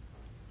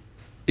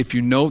 if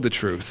you know the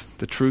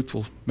truth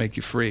will make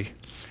you free.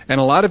 And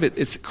a lot of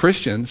it's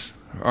Christians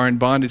are in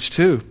bondage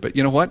too. But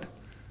you know what?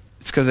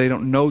 It's because they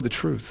don't know the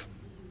truth.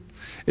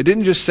 It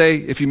didn't just say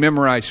if you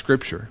memorize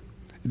Scripture.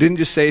 It didn't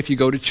just say if you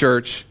go to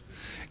church,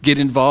 get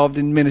involved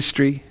in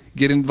ministry,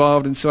 get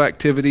involved in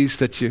activities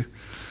that you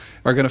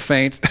are going to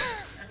faint.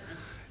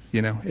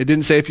 It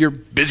didn't say if you're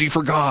busy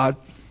for God.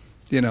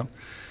 It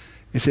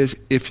says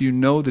if you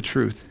know the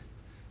truth.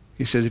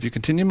 He says, if you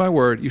continue my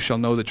word, you shall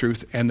know the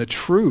truth, and the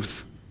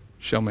truth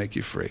shall make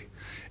you free.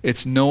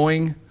 It's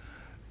knowing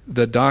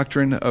the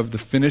doctrine of the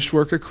finished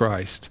work of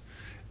Christ,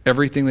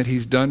 everything that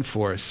he's done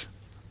for us,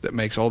 that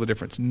makes all the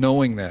difference.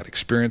 Knowing that,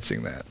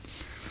 experiencing that.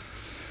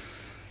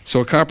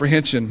 So a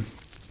comprehension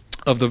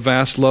of the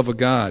vast love of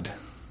God,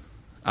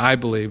 I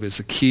believe, is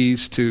the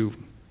keys to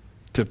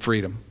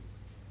freedom.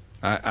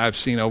 I've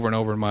seen over and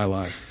over in my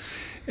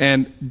life.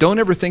 And don't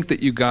ever think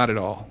that you got it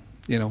all.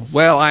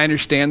 Well, I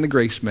understand the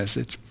grace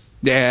message.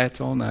 Yeah, it's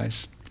all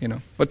nice.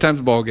 What time's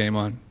the ball game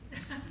on?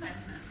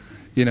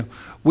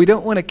 We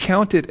don't want to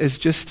count it as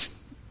just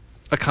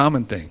a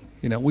common thing.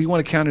 We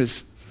want to count it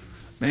as,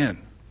 man,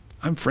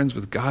 I'm friends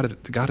with God,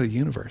 the God of the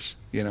universe.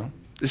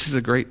 This is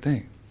a great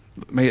thing.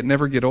 May it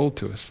never get old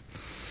to us.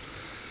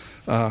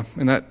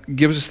 And that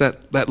gives us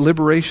that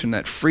liberation,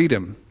 that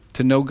freedom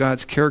to know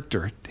God's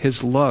character,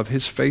 his love,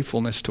 his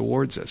faithfulness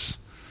towards us.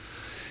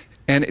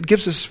 And it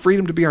gives us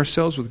freedom to be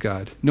ourselves with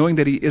God, knowing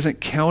that he isn't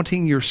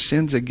counting your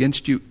sins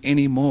against you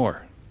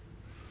anymore.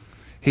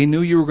 He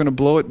knew you were going to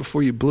blow it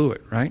before you blew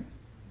it, right?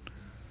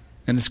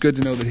 And it's good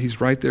to know that he's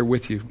right there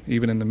with you,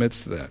 even in the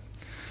midst of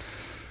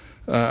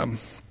that.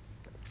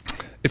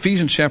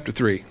 Ephesians chapter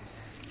 3.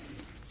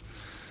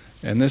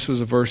 And this was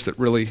a verse that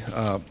really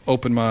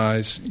opened my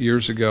eyes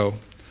years ago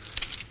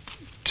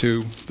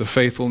to the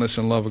faithfulness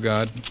and love of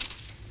God.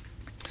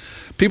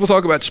 People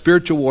talk about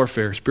spiritual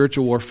warfare. There is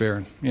spiritual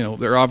warfare.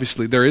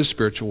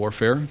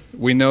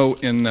 We know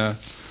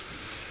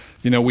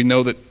we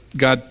know that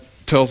God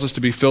tells us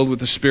to be filled with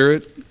the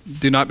Spirit.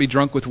 Do not be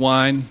drunk with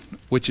wine,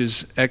 which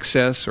is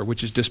excess or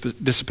which is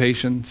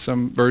dissipation,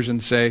 some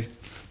versions say,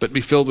 but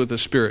be filled with the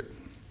Spirit.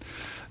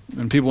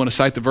 And people want to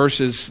cite the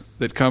verses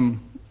that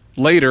come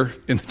later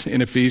in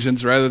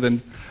Ephesians rather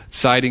than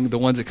citing the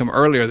ones that come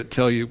earlier that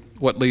tell you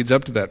what leads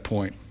up to that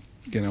point.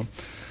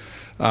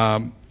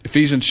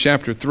 Ephesians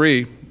chapter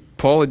 3,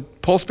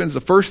 Paul spends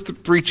the first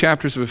 3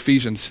 chapters of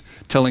Ephesians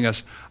telling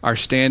us our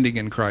standing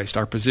in Christ,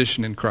 our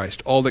position in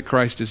Christ, all that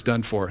Christ has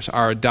done for us,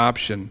 our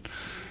adoption,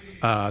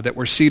 that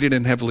we're seated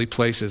in heavenly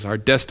places, our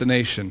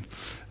destination,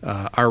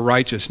 our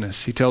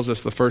righteousness. He tells us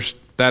in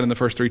the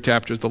first 3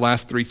 chapters. The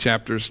last 3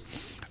 chapters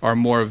are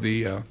more of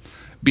the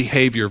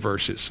behavior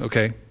verses,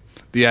 okay?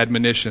 The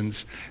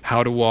admonitions,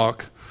 how to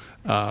walk,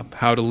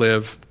 how to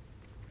live,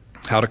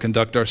 how to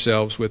conduct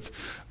ourselves with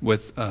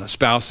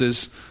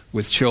spouses,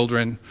 with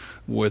children,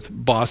 with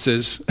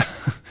bosses,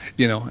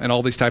 and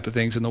all these type of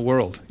things in the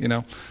world,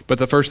 But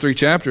the first 3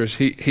 chapters,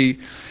 he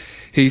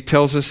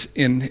tells us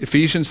in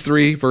Ephesians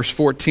 3, verse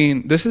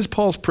 14, this is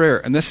Paul's prayer,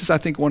 and this is, I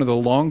think, one of the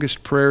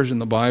longest prayers in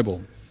the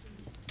Bible.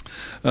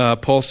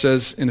 Paul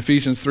says in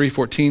Ephesians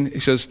 3:14, he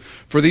says,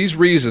 for these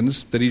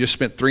reasons that he just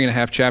spent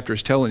 3.5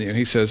 chapters telling you, and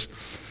he says,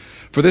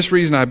 for this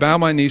reason I bow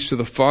my knees to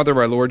the Father of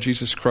our Lord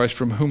Jesus Christ,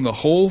 from whom the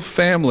whole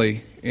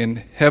family in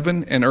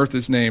heaven and earth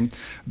is named,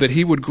 that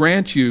he would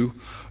grant you,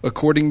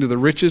 according to the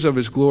riches of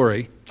his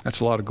glory, that's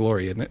a lot of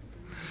glory, isn't it?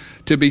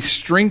 To be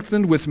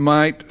strengthened with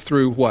might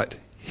through what?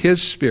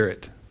 His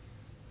Spirit.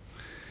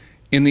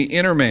 In the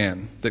inner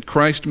man, that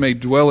Christ may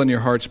dwell in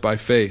your hearts by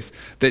faith,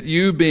 that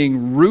you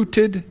being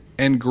rooted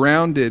and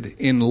grounded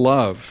in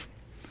love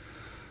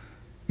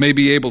may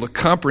be able to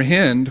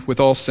comprehend with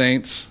all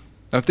saints.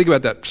 Now think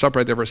about that. Stop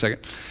right there for a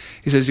second.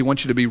 He says he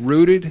wants you to be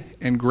rooted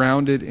and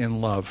grounded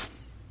in love.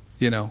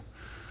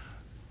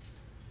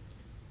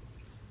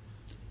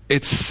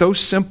 It's so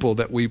simple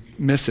that we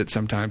miss it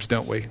sometimes,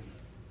 don't we?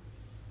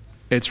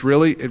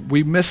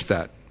 We miss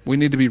that. We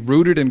need to be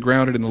rooted and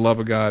grounded in the love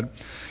of God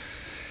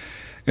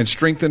and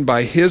strengthened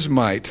by his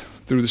might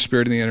through the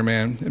Spirit in the inner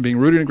man, and being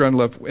rooted and grounded in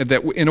love. And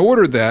that in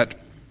order that,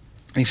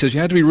 he says, you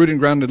have to be rooted and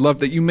grounded in love,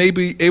 that you may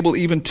be able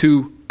even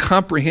to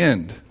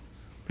comprehend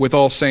with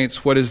all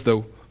saints what is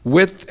the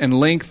width and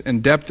length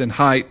and depth and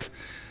height,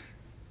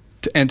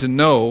 and to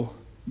know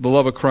the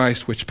love of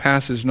Christ which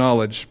passes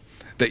knowledge,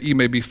 that you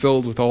may be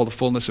filled with all the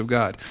fullness of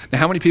God. Now,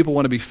 how many people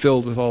want to be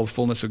filled with all the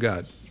fullness of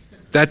God?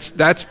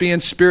 That's being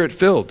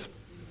Spirit-filled.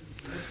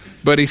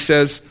 But he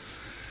says,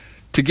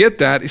 to get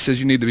that, he says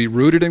you need to be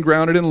rooted and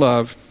grounded in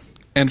love,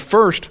 and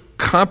first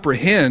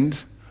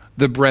comprehend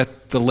the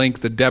breadth, the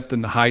length, the depth,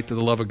 and the height of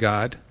the love of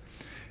God.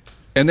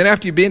 And then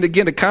after you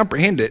begin to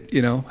comprehend it,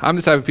 I'm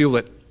the type of people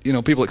that,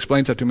 people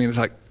explain stuff to me and it's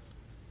like,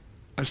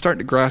 I'm starting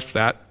to grasp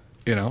that,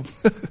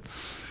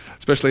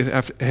 especially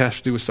if it has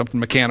to do with something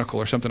mechanical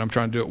or something I'm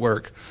trying to do at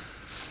work.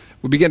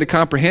 We begin to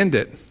comprehend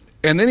it.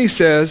 And then he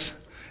says,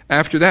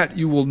 after that,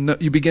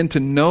 you begin to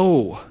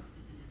know.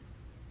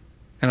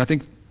 And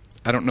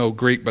I don't know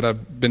Greek, but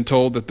I've been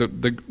told that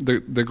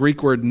the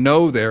Greek word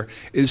know there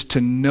is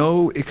to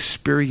know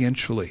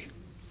experientially.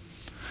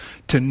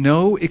 To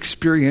know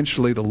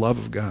experientially the love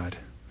of God.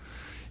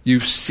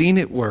 You've seen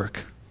it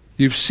work.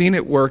 You've seen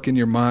it work in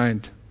your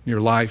mind, in your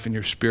life, in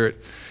your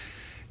spirit.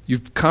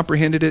 You've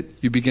comprehended it.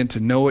 You begin to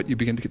know it. You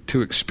begin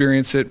to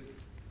experience it.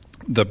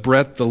 The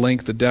breadth, the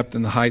length, the depth,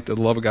 and the height of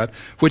the love of God,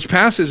 which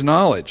passes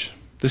knowledge.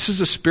 This is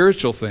a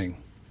spiritual thing.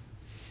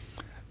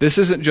 This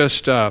isn't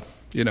just,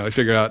 you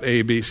figure out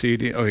A, B, C,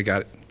 D. Oh, you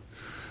got it.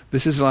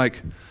 This is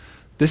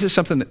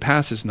something that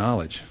passes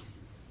knowledge.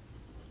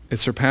 It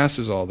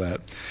surpasses all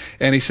that.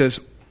 And he says,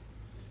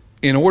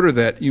 in order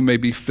that you may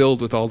be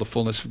filled with all the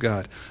fullness of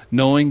God,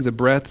 knowing the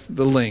breadth,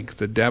 the length,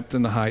 the depth,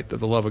 and the height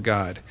of the love of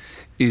God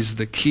is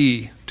the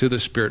key to the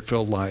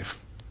Spirit-filled life,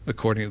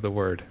 according to the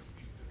Word.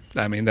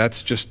 I mean,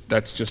 that's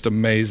just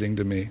amazing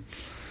to me.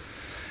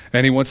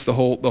 And he wants the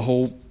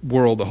whole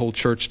world, the whole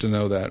church to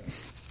know that.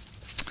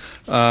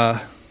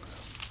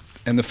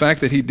 And the fact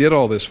that he did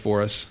all this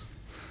for us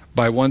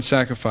by one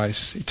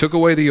sacrifice. He took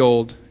away the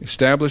old,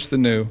 established the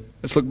new.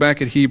 Let's look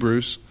back at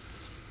Hebrews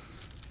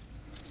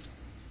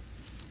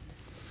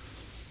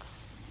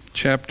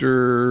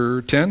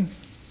chapter 10.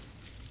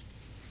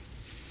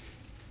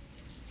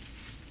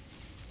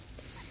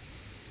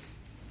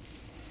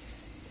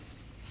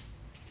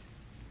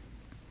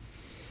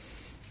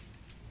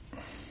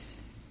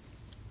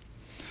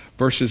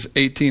 Verses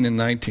 18 and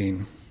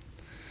 19.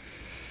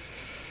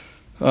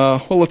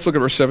 Let's look at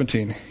verse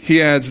 17.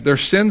 He adds, their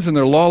sins and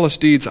their lawless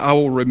deeds I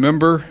will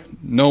remember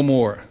no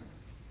more.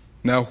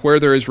 Now where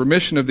there is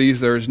remission of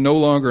these, there is no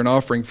longer an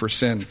offering for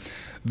sin.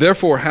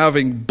 Therefore,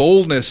 having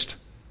boldness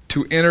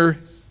to enter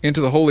into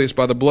the holiest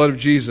by the blood of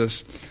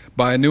Jesus,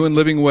 by a new and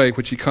living way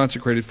which he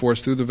consecrated for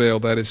us through the veil,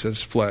 that is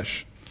his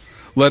flesh.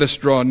 Let us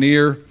draw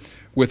near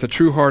with a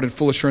true heart and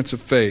full assurance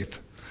of faith.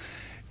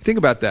 Think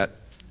about that.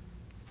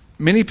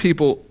 Many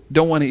people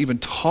don't want to even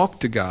talk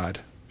to God,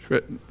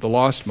 the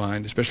lost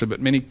mind especially, but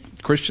many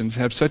Christians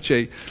have such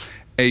a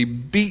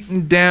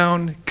beaten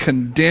down,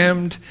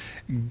 condemned,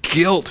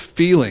 guilt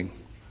feeling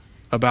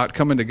about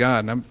coming to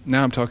God. And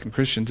now I'm talking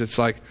Christians. It's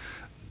like,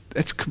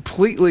 it's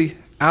completely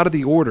out of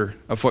the order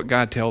of what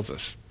God tells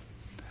us.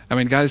 I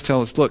mean, God is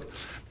telling us, look,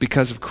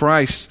 because of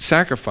Christ's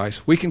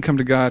sacrifice, we can come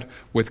to God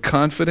with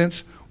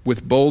confidence,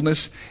 with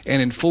boldness,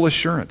 and in full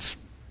assurance.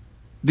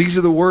 These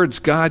are the words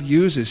God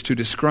uses to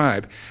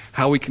describe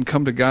how we can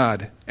come to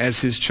God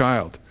as his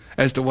child,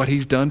 as to what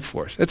he's done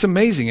for us. It's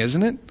amazing,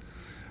 isn't it?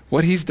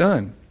 What he's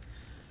done.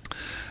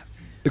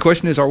 The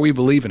question is, are we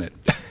believing it?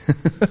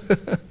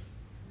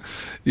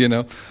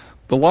 The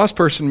lost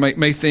person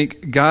may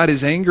think God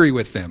is angry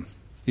with them,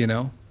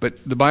 but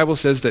the Bible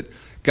says that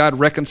God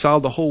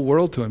reconciled the whole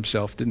world to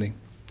himself, didn't he?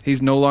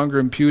 He's no longer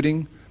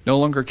imputing, no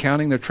longer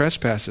counting their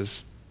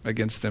trespasses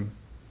against them.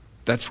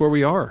 That's where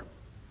we are.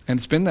 And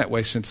it's been that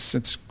way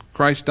since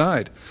Christ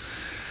died.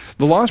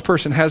 The lost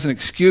person has an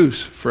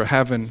excuse for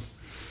having,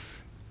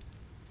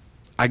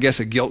 I guess,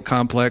 a guilt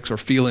complex or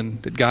feeling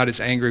that God is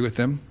angry with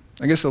them.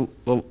 I guess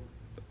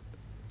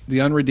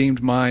the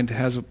unredeemed mind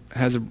has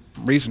a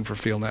reason for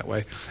feeling that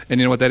way. And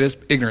you know what that is?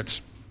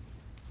 Ignorance.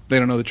 They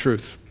don't know the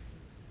truth.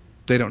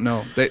 They don't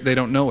know. They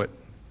don't know it.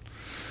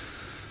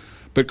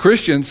 But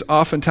Christians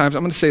oftentimes,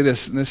 I'm going to say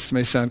this, and this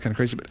may sound kind of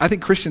crazy, but I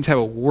think Christians have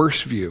a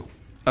worse view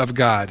of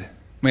God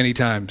many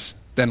times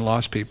than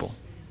lost people.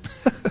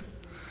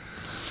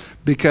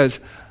 Because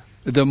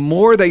the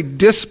more they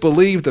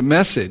disbelieve the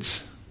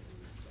message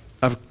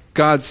of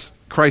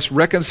Christ's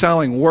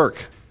reconciling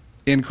work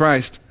in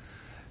Christ,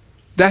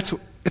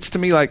 it's to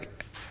me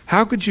like,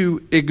 how could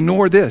you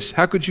ignore this?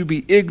 How could you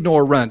be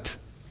ignorant?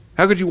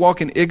 How could you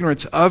walk in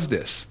ignorance of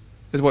this?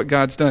 Is what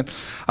God's done.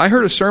 I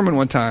heard a sermon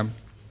one time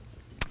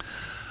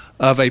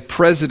of a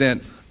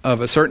president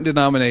of a certain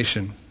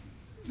denomination,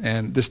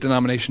 and this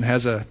denomination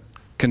has a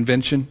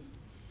convention.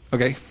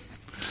 Okay?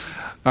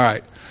 All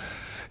right.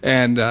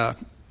 And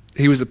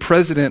he was the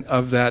president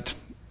of that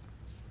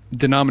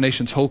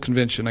denomination's whole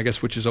convention, I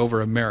guess, which is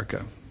over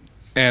America.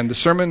 And the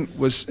sermon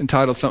was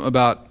entitled something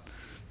about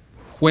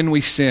when we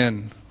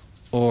sin,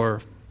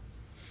 or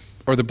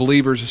the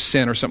believers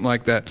sin, or something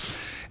like that.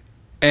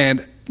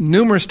 And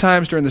numerous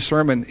times during the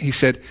sermon, he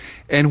said,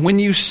 and when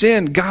you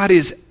sin, God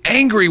is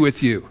angry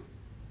with you.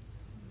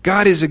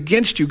 God is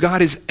against you.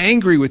 God is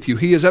angry with you.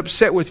 He is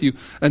upset with you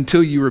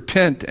until you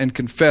repent and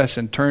confess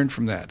and turn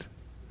from that.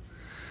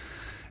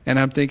 And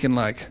I'm thinking,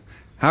 like,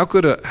 how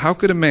could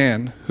a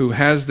man who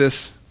has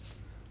this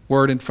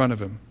word in front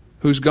of him,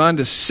 who's gone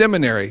to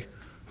seminary,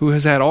 who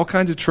has had all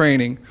kinds of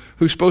training,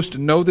 who's supposed to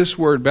know this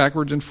word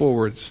backwards and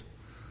forwards,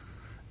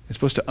 is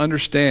supposed to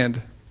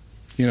understand,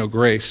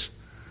 grace.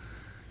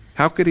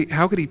 How could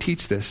he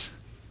teach this?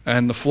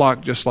 And the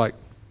flock just like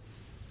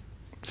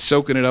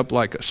soaking it up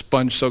like a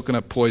sponge soaking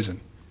up poison.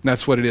 And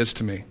that's what it is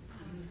to me.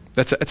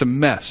 It's a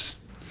mess.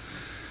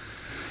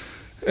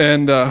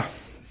 And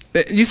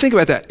you think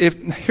about that.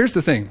 Here's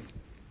the thing.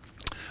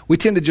 We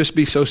tend to just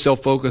be so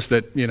self-focused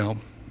that,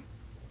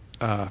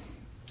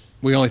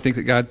 we only think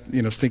that God,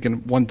 is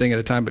thinking one thing at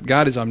a time, but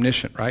God is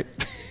omniscient, right?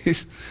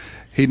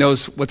 He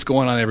knows what's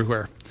going on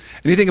everywhere.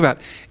 And you think about,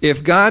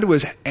 if God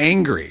was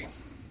angry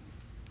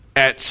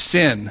at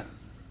sin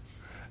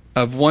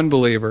of one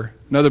believer,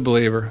 another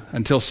believer,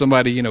 until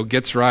somebody,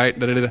 gets right,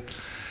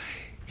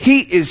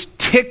 he is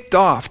ticked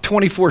off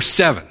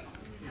 24/7.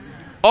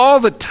 All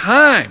the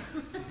time.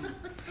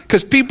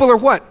 Because people are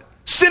what?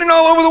 Sinning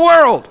all over the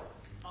world.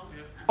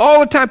 All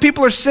the time.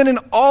 People are sinning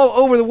all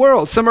over the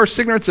world. Some are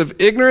ignorance of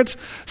ignorance.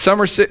 Some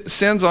are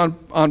sins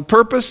on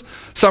purpose.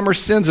 Some are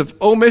sins of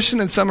omission,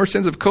 and some are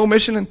sins of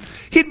commission. And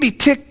he'd be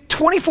ticked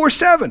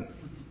 24/7.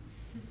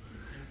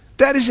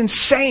 That is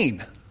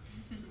insane.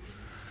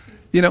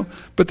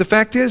 But the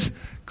fact is,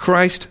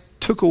 Christ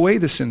took away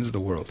the sins of the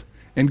world.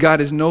 And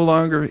God is no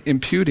longer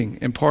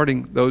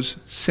imparting those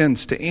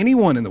sins to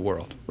anyone in the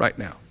world right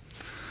now.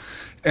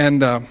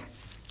 And,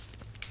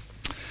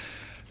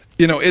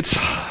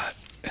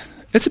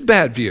 it's a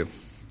bad view.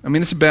 I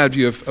mean, it's a bad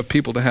view of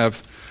people to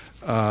have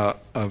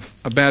of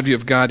a bad view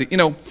of God.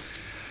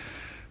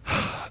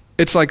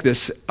 It's like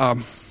this.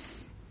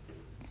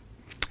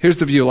 Here's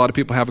the view a lot of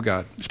people have of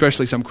God,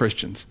 especially some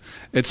Christians.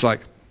 It's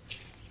like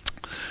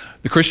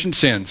the Christian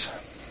sins.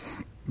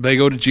 They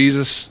go to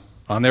Jesus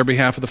on their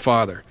behalf of the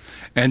Father.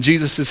 And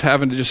Jesus is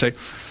having to just say,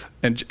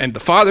 and the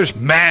Father's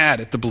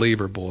mad at the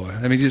believer, boy.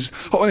 I mean,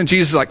 and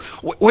Jesus is like,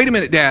 wait a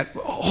minute, Dad.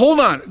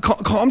 Hold on.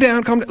 Calm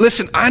down.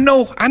 Listen, I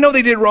know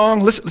they did wrong.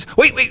 Listen,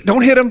 wait.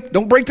 Don't hit them.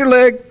 Don't break their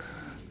leg.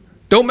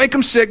 Don't make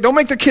them sick. Don't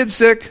make their kids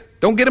sick.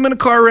 Don't get them in a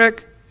car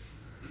wreck.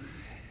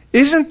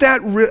 Isn't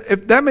that,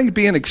 if that may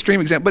be an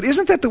extreme example, but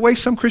isn't that the way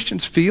some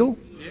Christians feel?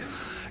 Yeah.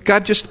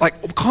 God just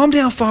like, calm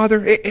down,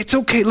 Father. It's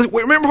okay.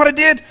 Remember what I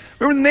did?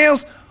 Remember the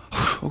nails?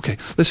 Okay,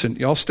 listen,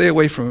 y'all stay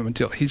away from him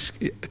until he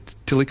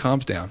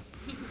calms down.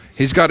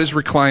 He's got his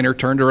recliner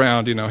turned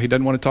around, he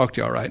doesn't want to talk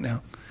to y'all right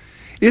now.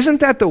 Isn't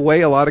that the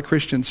way a lot of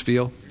Christians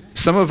feel?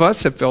 Some of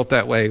us have felt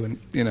that way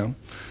when,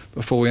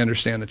 before we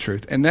understand the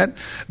truth. And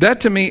that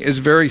to me is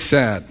very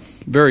sad,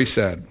 very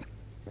sad.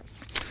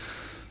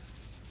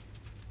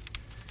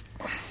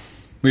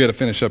 We got to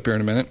finish up here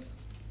in a minute,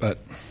 but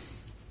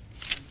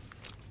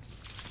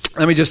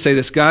let me just say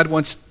this. God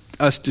wants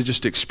us to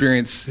just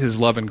experience his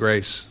love and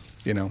grace,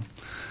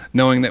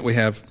 knowing that we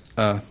have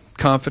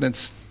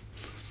confidence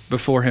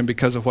before him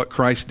because of what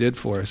Christ did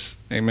for us.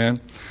 Amen.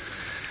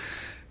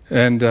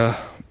 And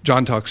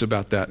John talks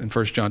about that in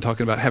 1 John,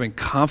 talking about having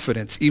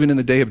confidence even in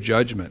the day of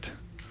judgment.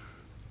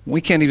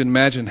 We can't even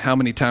imagine how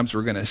many times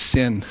we're going to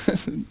sin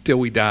till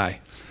we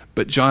die.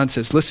 But John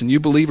says, listen, you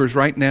believers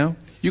right now,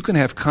 you can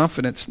have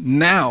confidence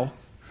now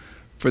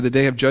for the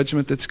day of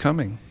judgment that's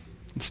coming.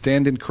 And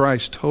stand in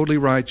Christ, totally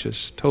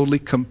righteous, totally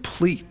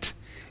complete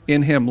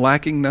in him,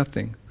 lacking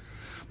nothing.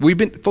 We've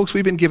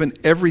been given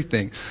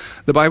everything.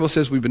 The Bible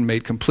says we've been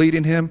made complete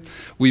in him.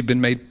 We've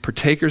been made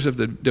partakers of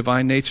the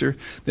divine nature.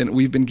 Then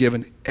we've been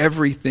given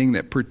everything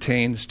that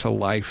pertains to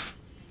life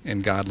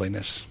and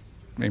godliness.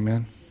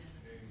 Amen.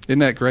 Isn't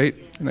that great?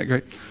 Isn't that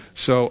great?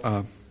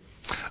 So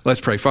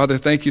let's pray. Father,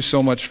 thank you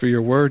so much for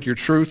your word, your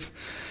truth.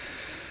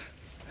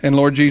 And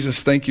Lord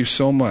Jesus, thank you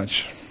so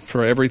much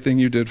for everything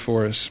you did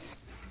for us.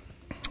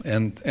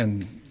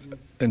 And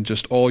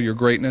just all your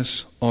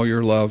greatness, all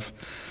your love,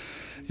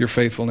 your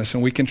faithfulness.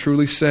 And we can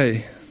truly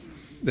say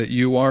that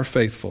you are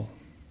faithful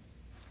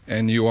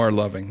and you are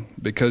loving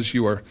because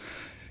you are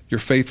your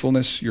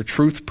faithfulness, your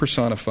truth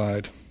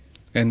personified,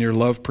 and your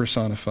love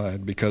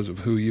personified because of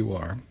who you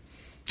are.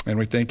 And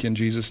we thank you in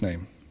Jesus'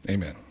 name.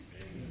 Amen.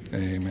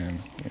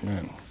 Amen.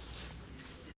 Amen.